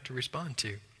going to have to respond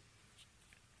to.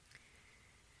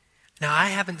 Now, I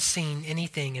haven't seen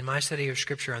anything in my study of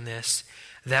Scripture on this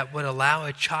that would allow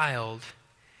a child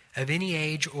of any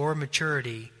age or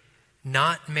maturity,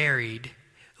 not married,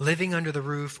 living under the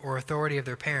roof or authority of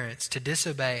their parents, to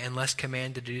disobey unless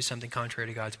commanded to do something contrary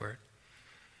to God's word.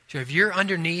 So if you're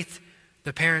underneath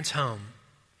the parent's home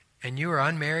and you are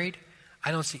unmarried,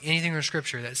 I don't see anything in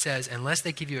Scripture that says, unless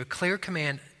they give you a clear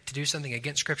command to do something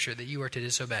against Scripture, that you are to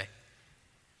disobey.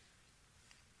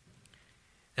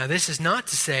 Now, this is not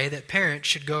to say that parents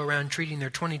should go around treating their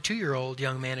 22-year-old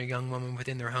young man or young woman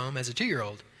within their home as a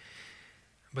 2-year-old.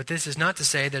 But this is not to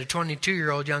say that a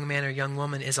 22-year-old young man or young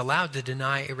woman is allowed to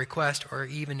deny a request or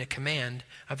even a command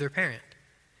of their parent.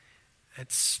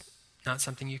 That's not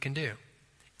something you can do.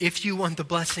 If you want the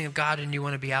blessing of God and you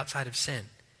want to be outside of sin,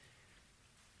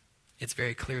 it's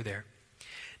very clear there.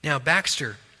 Now,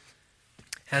 Baxter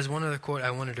has one other quote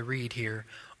I wanted to read here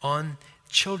on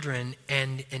children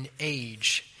and an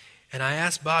age. And I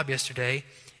asked Bob yesterday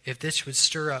if this would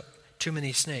stir up too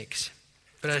many snakes,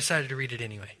 but I decided to read it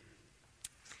anyway.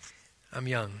 I'm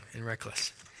young and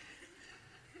reckless.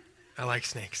 I like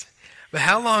snakes. But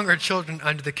how long are children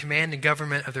under the command and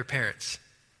government of their parents?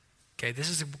 Okay, this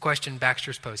is a question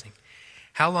Baxter's posing.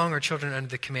 How long are children under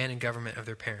the command and government of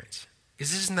their parents?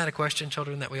 Isn't that a question,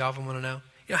 children, that we often want to know?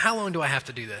 How long do I have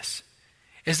to do this?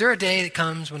 Is there a day that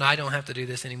comes when I don't have to do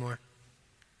this anymore?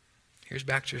 Here's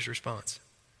Baxter's response.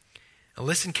 Now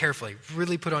listen carefully.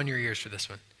 Really put on your ears for this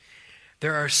one.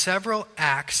 There are several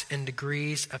acts and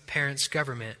degrees of parents'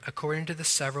 government according to the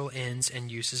several ends and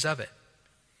uses of it.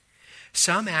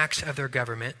 Some acts of their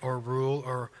government or rule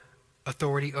or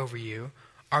authority over you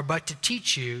are but to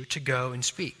teach you to go and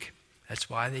speak. That's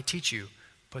why they teach you.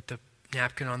 Put the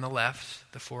napkin on the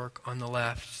left, the fork on the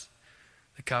left,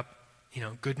 the cup,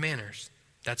 good manners.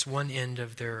 That's one end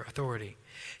of their authority.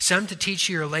 Some to teach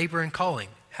you your labor and calling,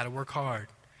 how to work hard,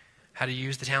 how to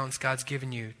use the talents God's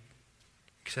given you,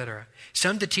 etc.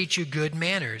 Some to teach you good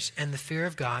manners and the fear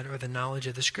of God or the knowledge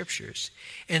of the Scriptures.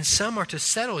 And some are to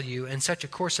settle you in such a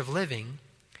course of living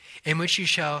in which you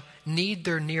shall need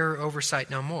their nearer oversight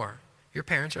no more. Your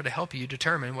parents are to help you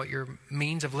determine what your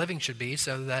means of living should be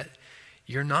so that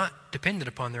you're not dependent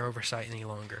upon their oversight any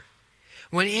longer.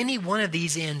 When any one of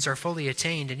these ends are fully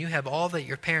attained and you have all that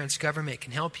your parents' government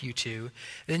can help you to,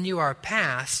 then you are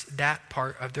past that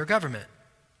part of their government.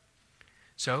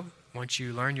 So, once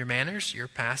you learn your manners, you're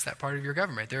past that part of your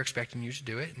government. They're expecting you to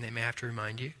do it, and they may have to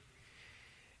remind you.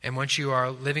 And once you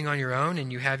are living on your own and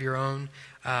you have your own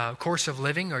course of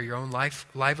living or your own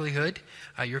livelihood,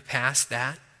 you're past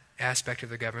that aspect of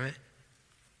the government.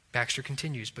 Baxter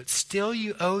continues, but still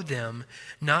you owe them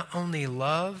not only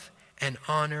love and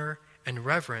honor and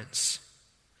reverence,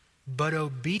 but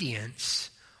obedience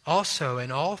also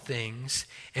in all things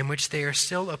in which they are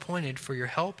still appointed for your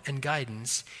help and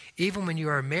guidance, even when you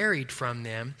are married from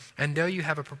them, and though you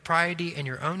have a propriety in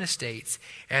your own estates,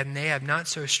 and they have not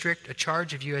so strict a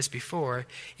charge of you as before,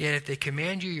 yet if they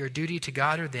command you your duty to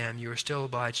God or them, you are still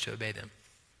obliged to obey them.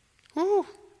 Woo!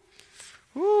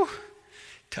 Woo!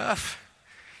 Tough.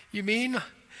 You mean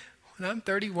when I'm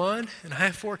 31 and I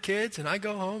have 4 kids and I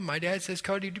go home, my dad says,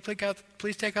 Cody, would you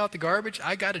please take out the garbage?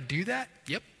 I got to do that?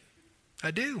 Yep,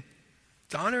 I do.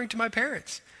 It's honoring to my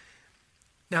parents.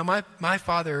 Now, my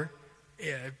father,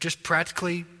 just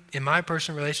practically in my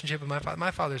personal relationship with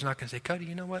my father's not going to say, Cody,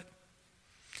 you know what?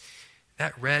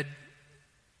 That red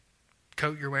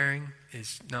coat you're wearing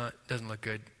doesn't look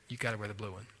good. You got to wear the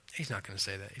blue one. He's not going to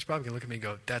say that. He's probably going to look at me and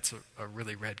go, that's a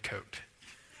really red coat.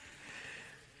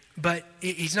 But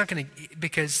he's not going to,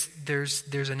 because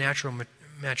there's a natural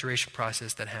maturation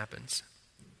process that happens.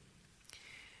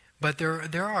 But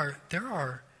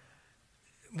the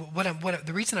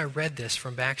reason I read this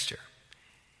from Baxter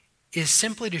is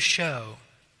simply to show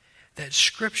that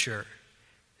Scripture,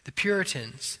 the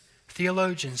Puritans,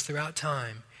 theologians throughout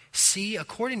time, see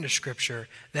according to Scripture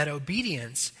that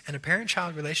obedience and a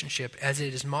parent-child relationship, as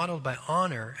it is modeled by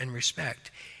honor and respect,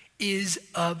 is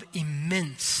of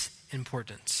immense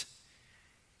importance.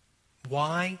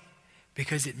 Why?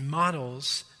 Because it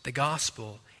models the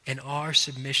gospel and our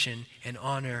submission and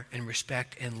honor and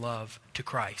respect and love to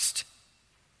Christ.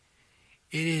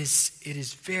 It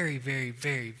is very, very,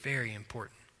 very, very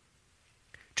important.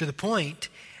 To the point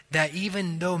that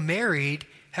even though married,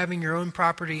 having your own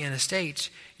property and estates,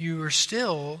 you are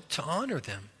still to honor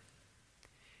them.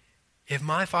 If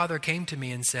my father came to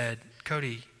me and said,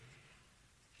 Cody,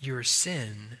 your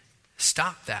sin,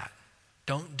 stop that.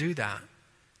 Don't do that.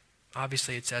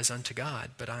 Obviously it says unto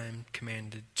God, but I am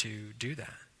commanded to do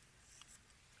that.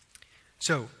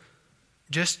 So,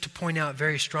 just to point out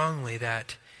very strongly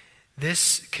that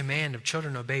this command of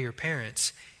children obey your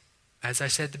parents, as I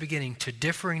said at the beginning, to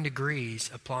differing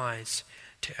degrees applies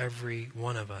to every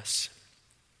one of us.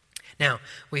 Now,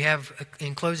 we have,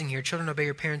 in closing here, children obey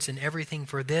your parents in everything,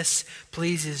 for this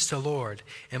pleases the Lord.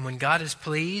 And when God is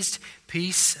pleased,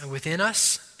 peace within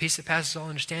us, peace that passes all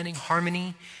understanding,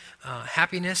 harmony,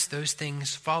 happiness, those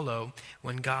things follow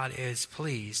when God is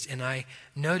pleased. And I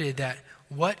noted that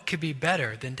what could be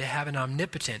better than to have an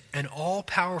omnipotent and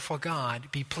all-powerful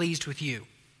God be pleased with you?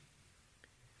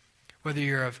 Whether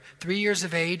you're of 3 years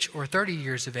of age or 30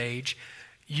 years of age,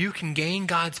 you can gain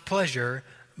God's pleasure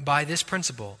by this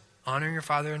principle. Honor your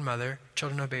father and mother,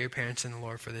 children obey your parents in the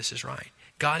Lord, for this is right.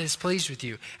 God is pleased with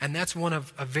you. And that's one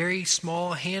of a very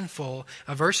small handful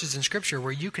of verses in Scripture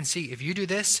where you can see, if you do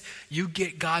this, you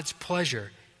get God's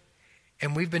pleasure.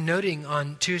 And we've been noting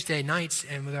on Tuesday nights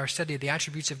and with our study of the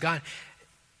attributes of God,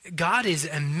 God is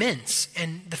immense.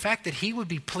 And the fact that He would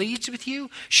be pleased with you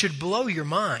should blow your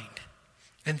mind.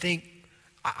 And think,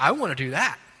 I want to do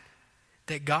that.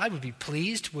 That God would be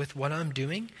pleased with what I'm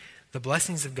doing, the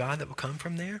blessings of God that will come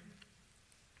from there.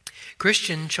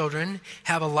 Christian children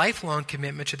have a lifelong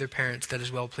commitment to their parents that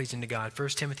is well-pleasing to God. 1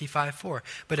 Timothy 5:4.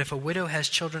 But if a widow has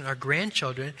children or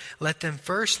grandchildren, let them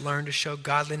first learn to show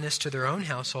godliness to their own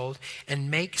household and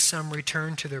make some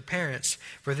return to their parents,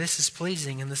 for this is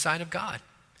pleasing in the sight of God.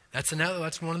 That's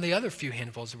one of the other few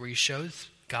handfuls where He shows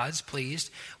God's pleased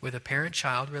with a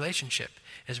parent-child relationship,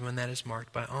 is when that is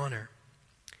marked by honor.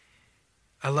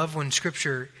 I love when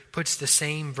Scripture puts the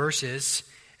same verses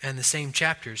and the same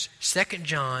chapters. 2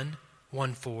 John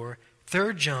 1:4,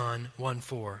 3 John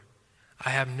 1:4. I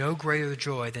have no greater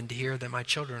joy than to hear that my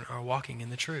children are walking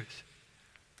in the truth.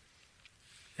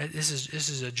 This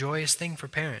is a joyous thing for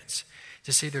parents,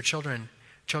 to see their children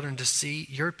to see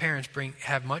your parents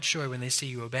have much joy when they see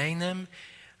you obeying them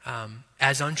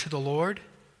as unto the Lord,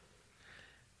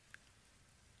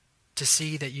 to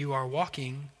see that you are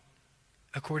walking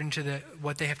according to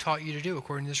what they have taught you to do,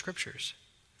 according to the Scriptures.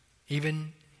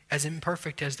 Even as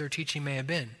imperfect as their teaching may have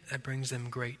been, that brings them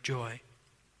great joy.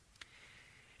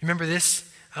 Remember this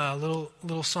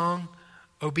little song?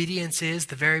 Obedience is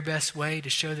the very best way to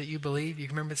show that you believe. You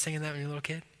remember singing that when you were a little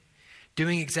kid?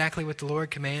 Doing exactly what the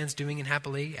Lord commands, doing it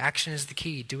happily. Action is the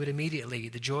key. Do it immediately.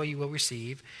 The joy you will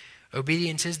receive.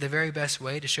 Obedience is the very best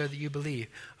way to show that you believe.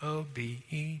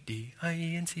 O-B-E-D-I-E-N-C-E.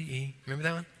 Remember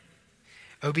that one?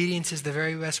 Obedience is the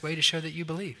very best way to show that you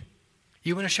believe.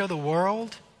 You want to show the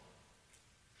world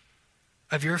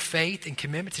of your faith and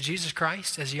commitment to Jesus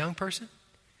Christ as a young person?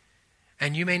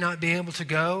 And you may not be able to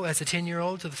go as a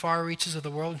 10-year-old to the far reaches of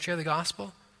the world and share the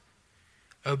gospel?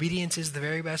 Obedience is the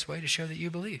very best way to show that you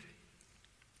believe.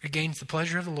 It gains the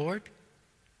pleasure of the Lord,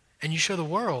 and you show the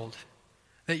world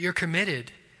that you're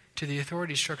committed to the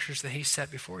authority structures that He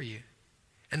set before you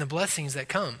and the blessings that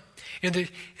come.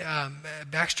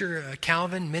 Baxter,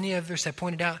 Calvin, many others have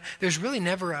pointed out, there's really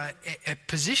never a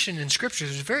position in Scripture,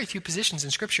 there's very few positions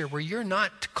in Scripture where you're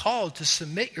not called to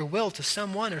submit your will to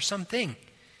someone or something.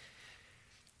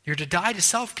 You're to die to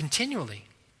self continually.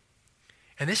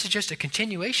 And this is just a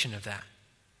continuation of that.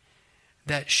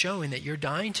 That's showing that you're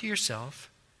dying to yourself,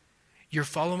 you're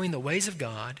following the ways of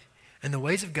God, and the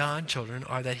ways of God, children,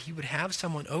 are that He would have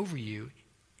someone over you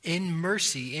in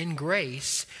mercy, in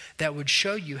grace, that would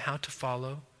show you how to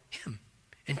follow Him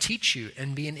and teach you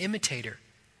and be an imitator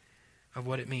of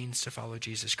what it means to follow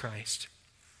Jesus Christ.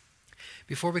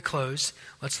 Before we close,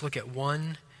 let's look at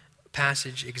one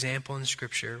passage example in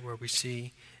Scripture where we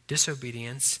see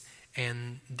disobedience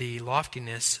and the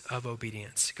loftiness of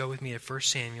obedience. Go with me to 1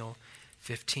 Samuel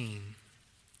 15.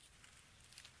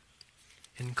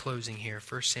 In closing here,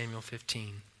 1 Samuel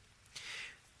 15.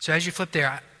 So as you flip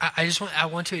there, I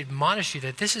want to admonish you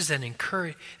that this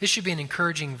should be an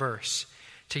encouraging verse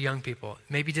to young people.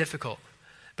 It may be difficult,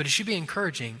 But it should be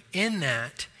encouraging in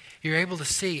that you're able to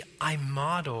see, I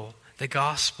model the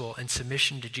gospel and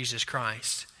submission to Jesus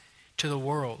Christ, to the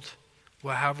world,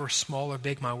 well, however small or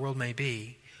big my world may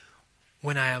be,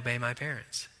 when I obey my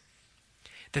parents.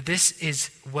 That this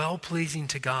is well-pleasing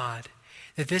to God.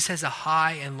 That this has a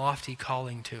high and lofty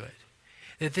calling to it.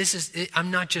 That this is,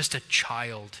 I'm not just a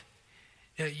child.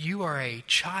 You are a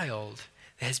child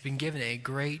that has been given a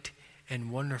great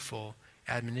and wonderful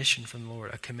admonition from the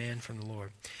Lord, a command from the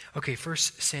Lord. Okay, 1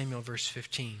 Samuel verse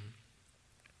 15.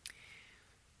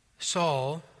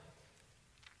 Saul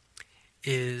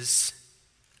is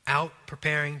out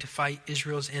preparing to fight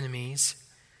Israel's enemies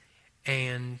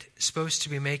and supposed to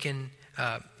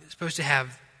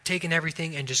have taken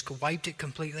everything and just wiped it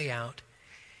completely out.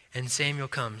 And Samuel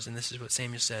comes, and this is what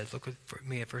Samuel said. Look with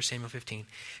me at 1 Samuel 15.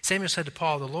 Samuel said to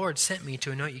Paul, "The Lord sent me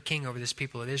to anoint you king over this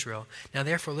people of Israel. Now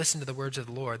therefore listen to the words of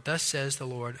the Lord. Thus says the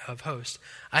Lord of hosts,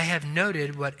 I have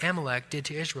noted what Amalek did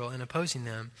to Israel in opposing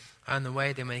them on the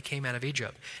way when they came out of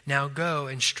Egypt. Now go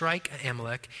and strike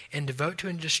Amalek and devote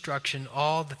to destruction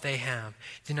all that they have.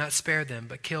 Do not spare them,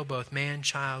 but kill both man,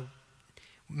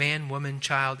 woman,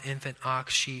 child, infant,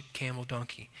 ox, sheep, camel,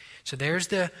 donkey." So there's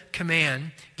the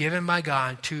command given by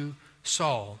God to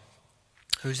Saul,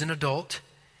 who's an adult,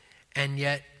 and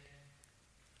yet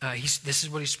this is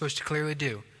what he's supposed to clearly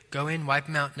do. Go in, wipe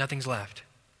them out, nothing's left.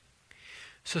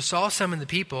 So Saul summoned the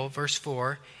people, verse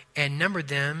 4, and numbered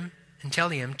them in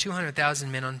Telium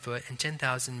 200,000 men on foot and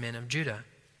 10,000 men of Judah.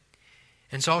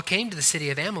 And Saul came to the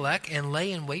city of Amalek and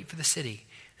lay in wait for the city.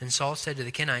 And Saul said to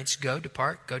the Kenites,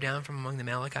 Depart, go down from among the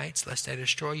Amalekites, lest I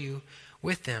destroy you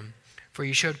with them. For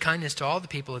you showed kindness to all the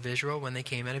people of Israel when they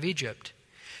came out of Egypt.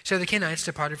 So the Kenites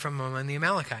departed from among the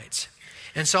Amalekites.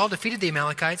 And Saul defeated the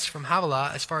Amalekites from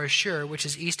Havilah as far as Shur, which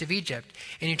is east of Egypt.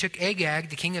 And he took Agag,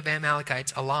 the king of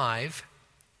Amalekites, alive,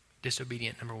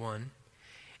 disobedient, number one,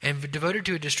 and devoted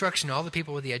to destruction all the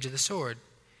people with the edge of the sword.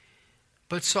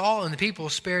 But Saul and the people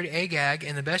spared Agag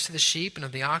and the best of the sheep and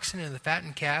of the oxen and the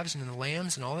fattened calves and the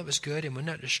lambs and all that was good, and would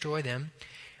not destroy them.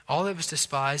 All that was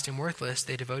despised and worthless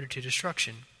they devoted to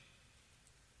destruction.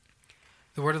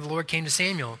 The word of the Lord came to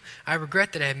Samuel. I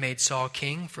regret that I have made Saul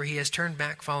king, for he has turned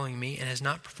back following me and has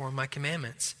not performed my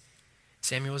commandments.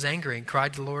 Samuel was angry and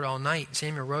cried to the Lord all night.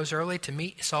 Samuel rose early to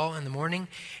meet Saul in the morning,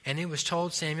 and it was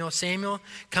told Samuel, Samuel,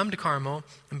 come to Carmel.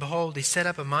 And behold, he set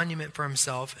up a monument for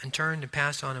himself, and turned and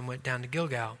passed on and went down to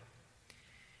Gilgal.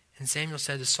 And Samuel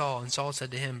said to Saul, and Saul said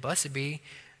to him, Blessed be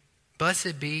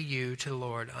you to the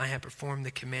Lord. I have performed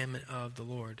the commandment of the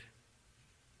Lord.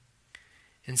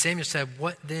 And Samuel said,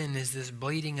 What then is this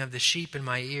bleating of the sheep in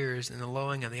my ears and the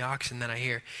lowing of the oxen that I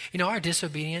hear? You know, our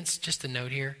disobedience, just a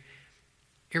note here,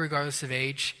 irregardless of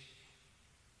age,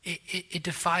 it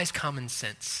defies common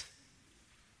sense.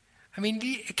 I mean,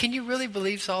 can you really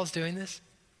believe Saul's doing this?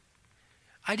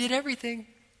 I did everything.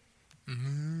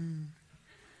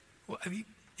 Well, I mean,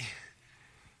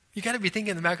 you got to be thinking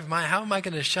in the back of your mind, how am I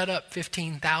going to shut up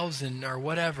 15,000 or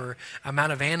whatever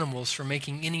amount of animals from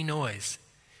making any noise?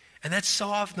 And that's so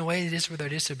often the way it is with our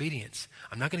disobedience.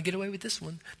 I'm not going to get away with this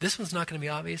one. This one's not going to be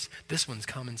obvious. This one's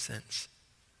common sense.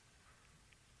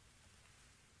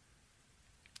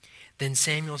 Then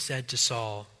Samuel said to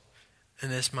Saul,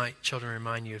 and this might, children,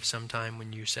 remind you of some time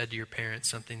when you said to your parents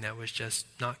something that was just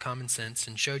not common sense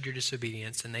and showed your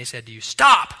disobedience, and they said to you,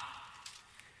 Stop!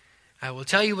 I will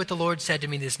tell you what the Lord said to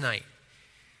me this night.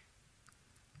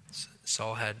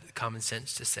 Saul had common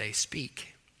sense to say,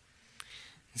 Speak.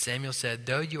 And Samuel said,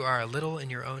 Though you are a little in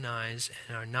your own eyes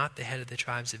and are not the head of the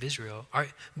tribes of Israel,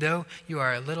 though you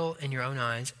are a little in your own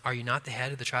eyes, are you not the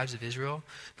head of the tribes of Israel?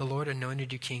 The Lord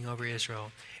anointed you king over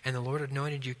Israel. And the Lord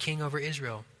anointed you king over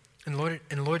Israel. And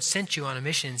the Lord sent you on a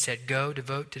mission and said, Go,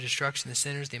 devote to destruction the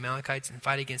sinners, the Amalekites, and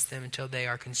fight against them until they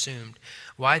are consumed.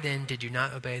 Why then did you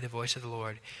not obey the voice of the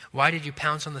Lord? Why did you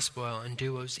pounce on the spoil and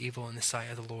do what was evil in the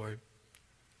sight of the Lord?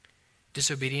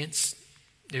 Disobedience,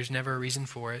 there's never a reason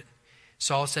for it.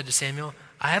 Saul said to Samuel,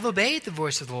 I have obeyed the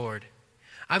voice of the Lord.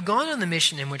 I've gone on the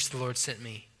mission in which the Lord sent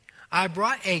me. I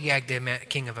brought Agag, the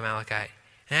king of Amalekite,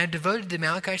 and I have devoted the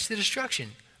Amalekites to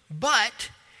destruction.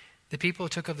 But the people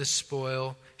took of the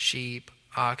spoil, sheep,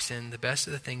 oxen, the best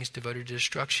of the things devoted to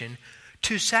destruction,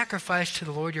 to sacrifice to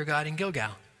the Lord your God in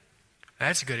Gilgal.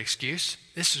 That's a good excuse.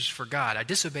 This is for God. I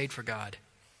disobeyed for God.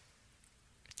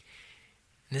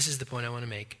 And this is the point I want to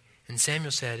make. And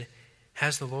Samuel said,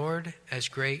 Has the Lord as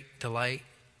great delight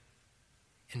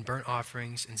in burnt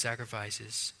offerings and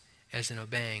sacrifices as in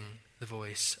obeying the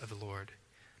voice of the Lord?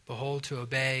 Behold, to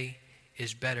obey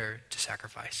is better to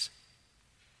sacrifice.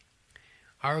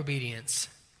 Our obedience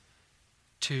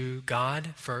to God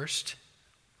first,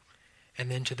 and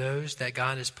then to those that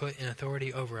God has put in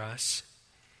authority over us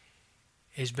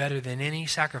is better than any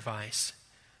sacrifice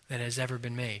that has ever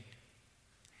been made.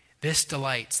 This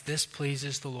delights, this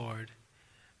pleases the Lord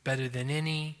better than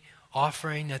any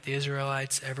offering that the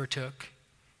Israelites ever took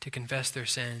to confess their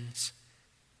sins.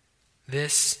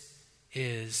 This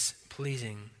is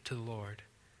pleasing to the Lord,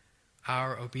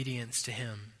 our obedience to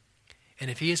him. And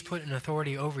if he has put an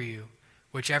authority over you,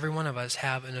 which every one of us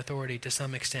have an authority to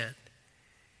some extent,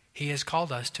 he has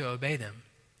called us to obey them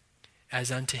as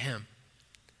unto him.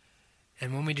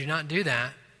 And when we do not do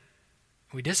that,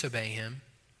 we disobey him.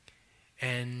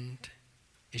 And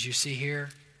as you see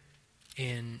here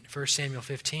in 1 Samuel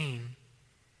 15,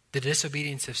 the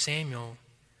disobedience of Saul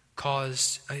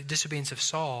caused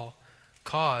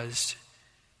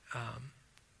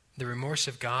the remorse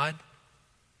of God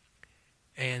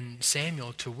and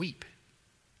Samuel to weep.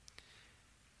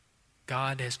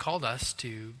 God has called us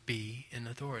to be in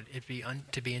authority,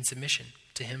 to be in submission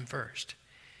to him first.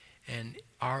 And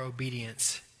our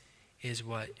obedience is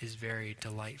what is very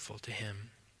delightful to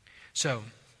him. So,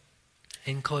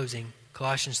 in closing,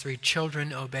 Colossians 3,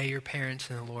 children, obey your parents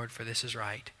in the Lord, for this is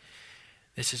right.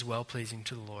 This is well-pleasing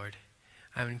to the Lord.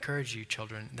 I would encourage you,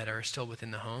 children, that are still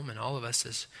within the home, and all of us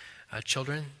as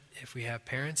children, if we have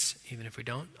parents, even if we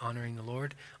don't, honoring the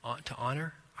Lord, to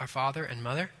honor our father and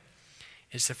mother.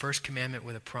 It's the first commandment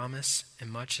with a promise,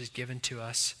 and much is given to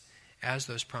us as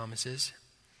those promises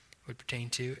would pertain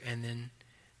to. And then,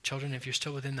 children, if you're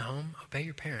still within the home, obey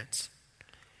your parents.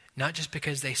 Not just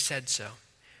because they said so,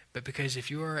 but because if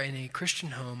you are in a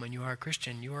Christian home and you are a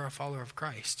Christian, you are a follower of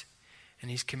Christ. And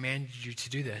he's commanded you to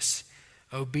do this.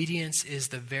 Obedience is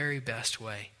the very best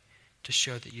way to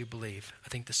show that you believe. I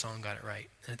think the song got it right.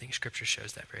 And I think Scripture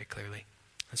shows that very clearly.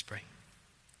 Let's pray.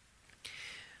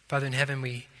 Father in heaven,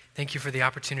 we thank you for the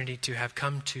opportunity to have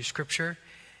come to Scripture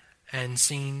and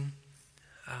seen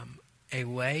a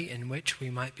way in which we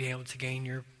might be able to gain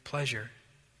your pleasure.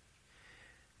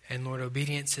 And Lord,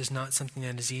 obedience is not something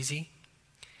that is easy.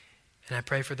 And I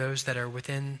pray for those that are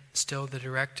within still the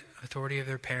direct authority of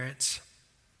their parents,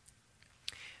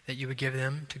 that you would give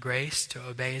them to grace, to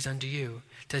obey as unto you,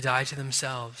 to die to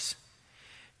themselves,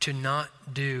 to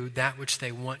not do that which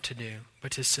they want to do,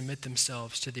 but to submit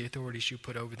themselves to the authorities you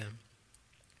put over them.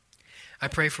 I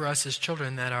pray for us as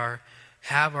children that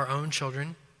have our own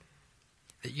children,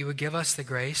 that you would give us the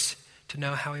grace to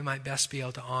know how we might best be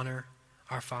able to honor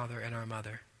our father and our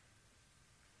mother.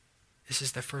 This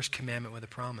is the first commandment with a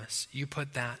promise. You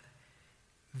put that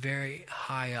very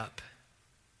high up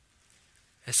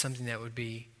as something that would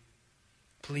be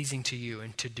pleasing to you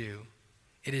and to do.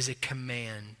 It is a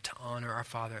command to honor our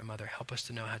father and mother. Help us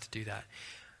to know how to do that.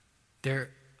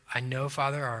 I know,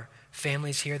 Father, are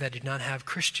families here that do not have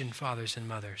Christian fathers and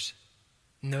mothers.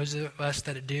 And those of us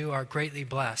that do are greatly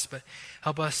blessed. But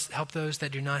help those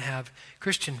that do not have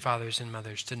Christian fathers and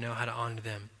mothers to know how to honor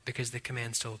them, because the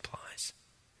command still applies.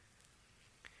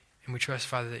 And we trust,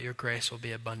 Father, that your grace will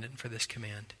be abundant for this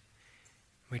command.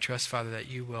 We trust, Father, that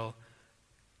your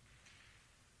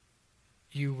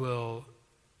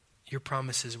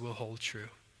promises will hold true,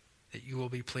 that you will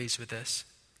be pleased with this,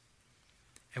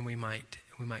 and we might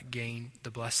gain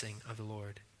the blessing of the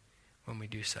Lord when we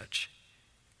do such,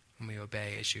 when we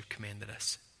obey as you've commanded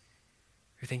us.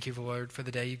 We thank you, Lord, for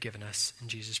the day you've given us. In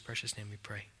Jesus' precious name we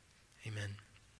pray. Amen.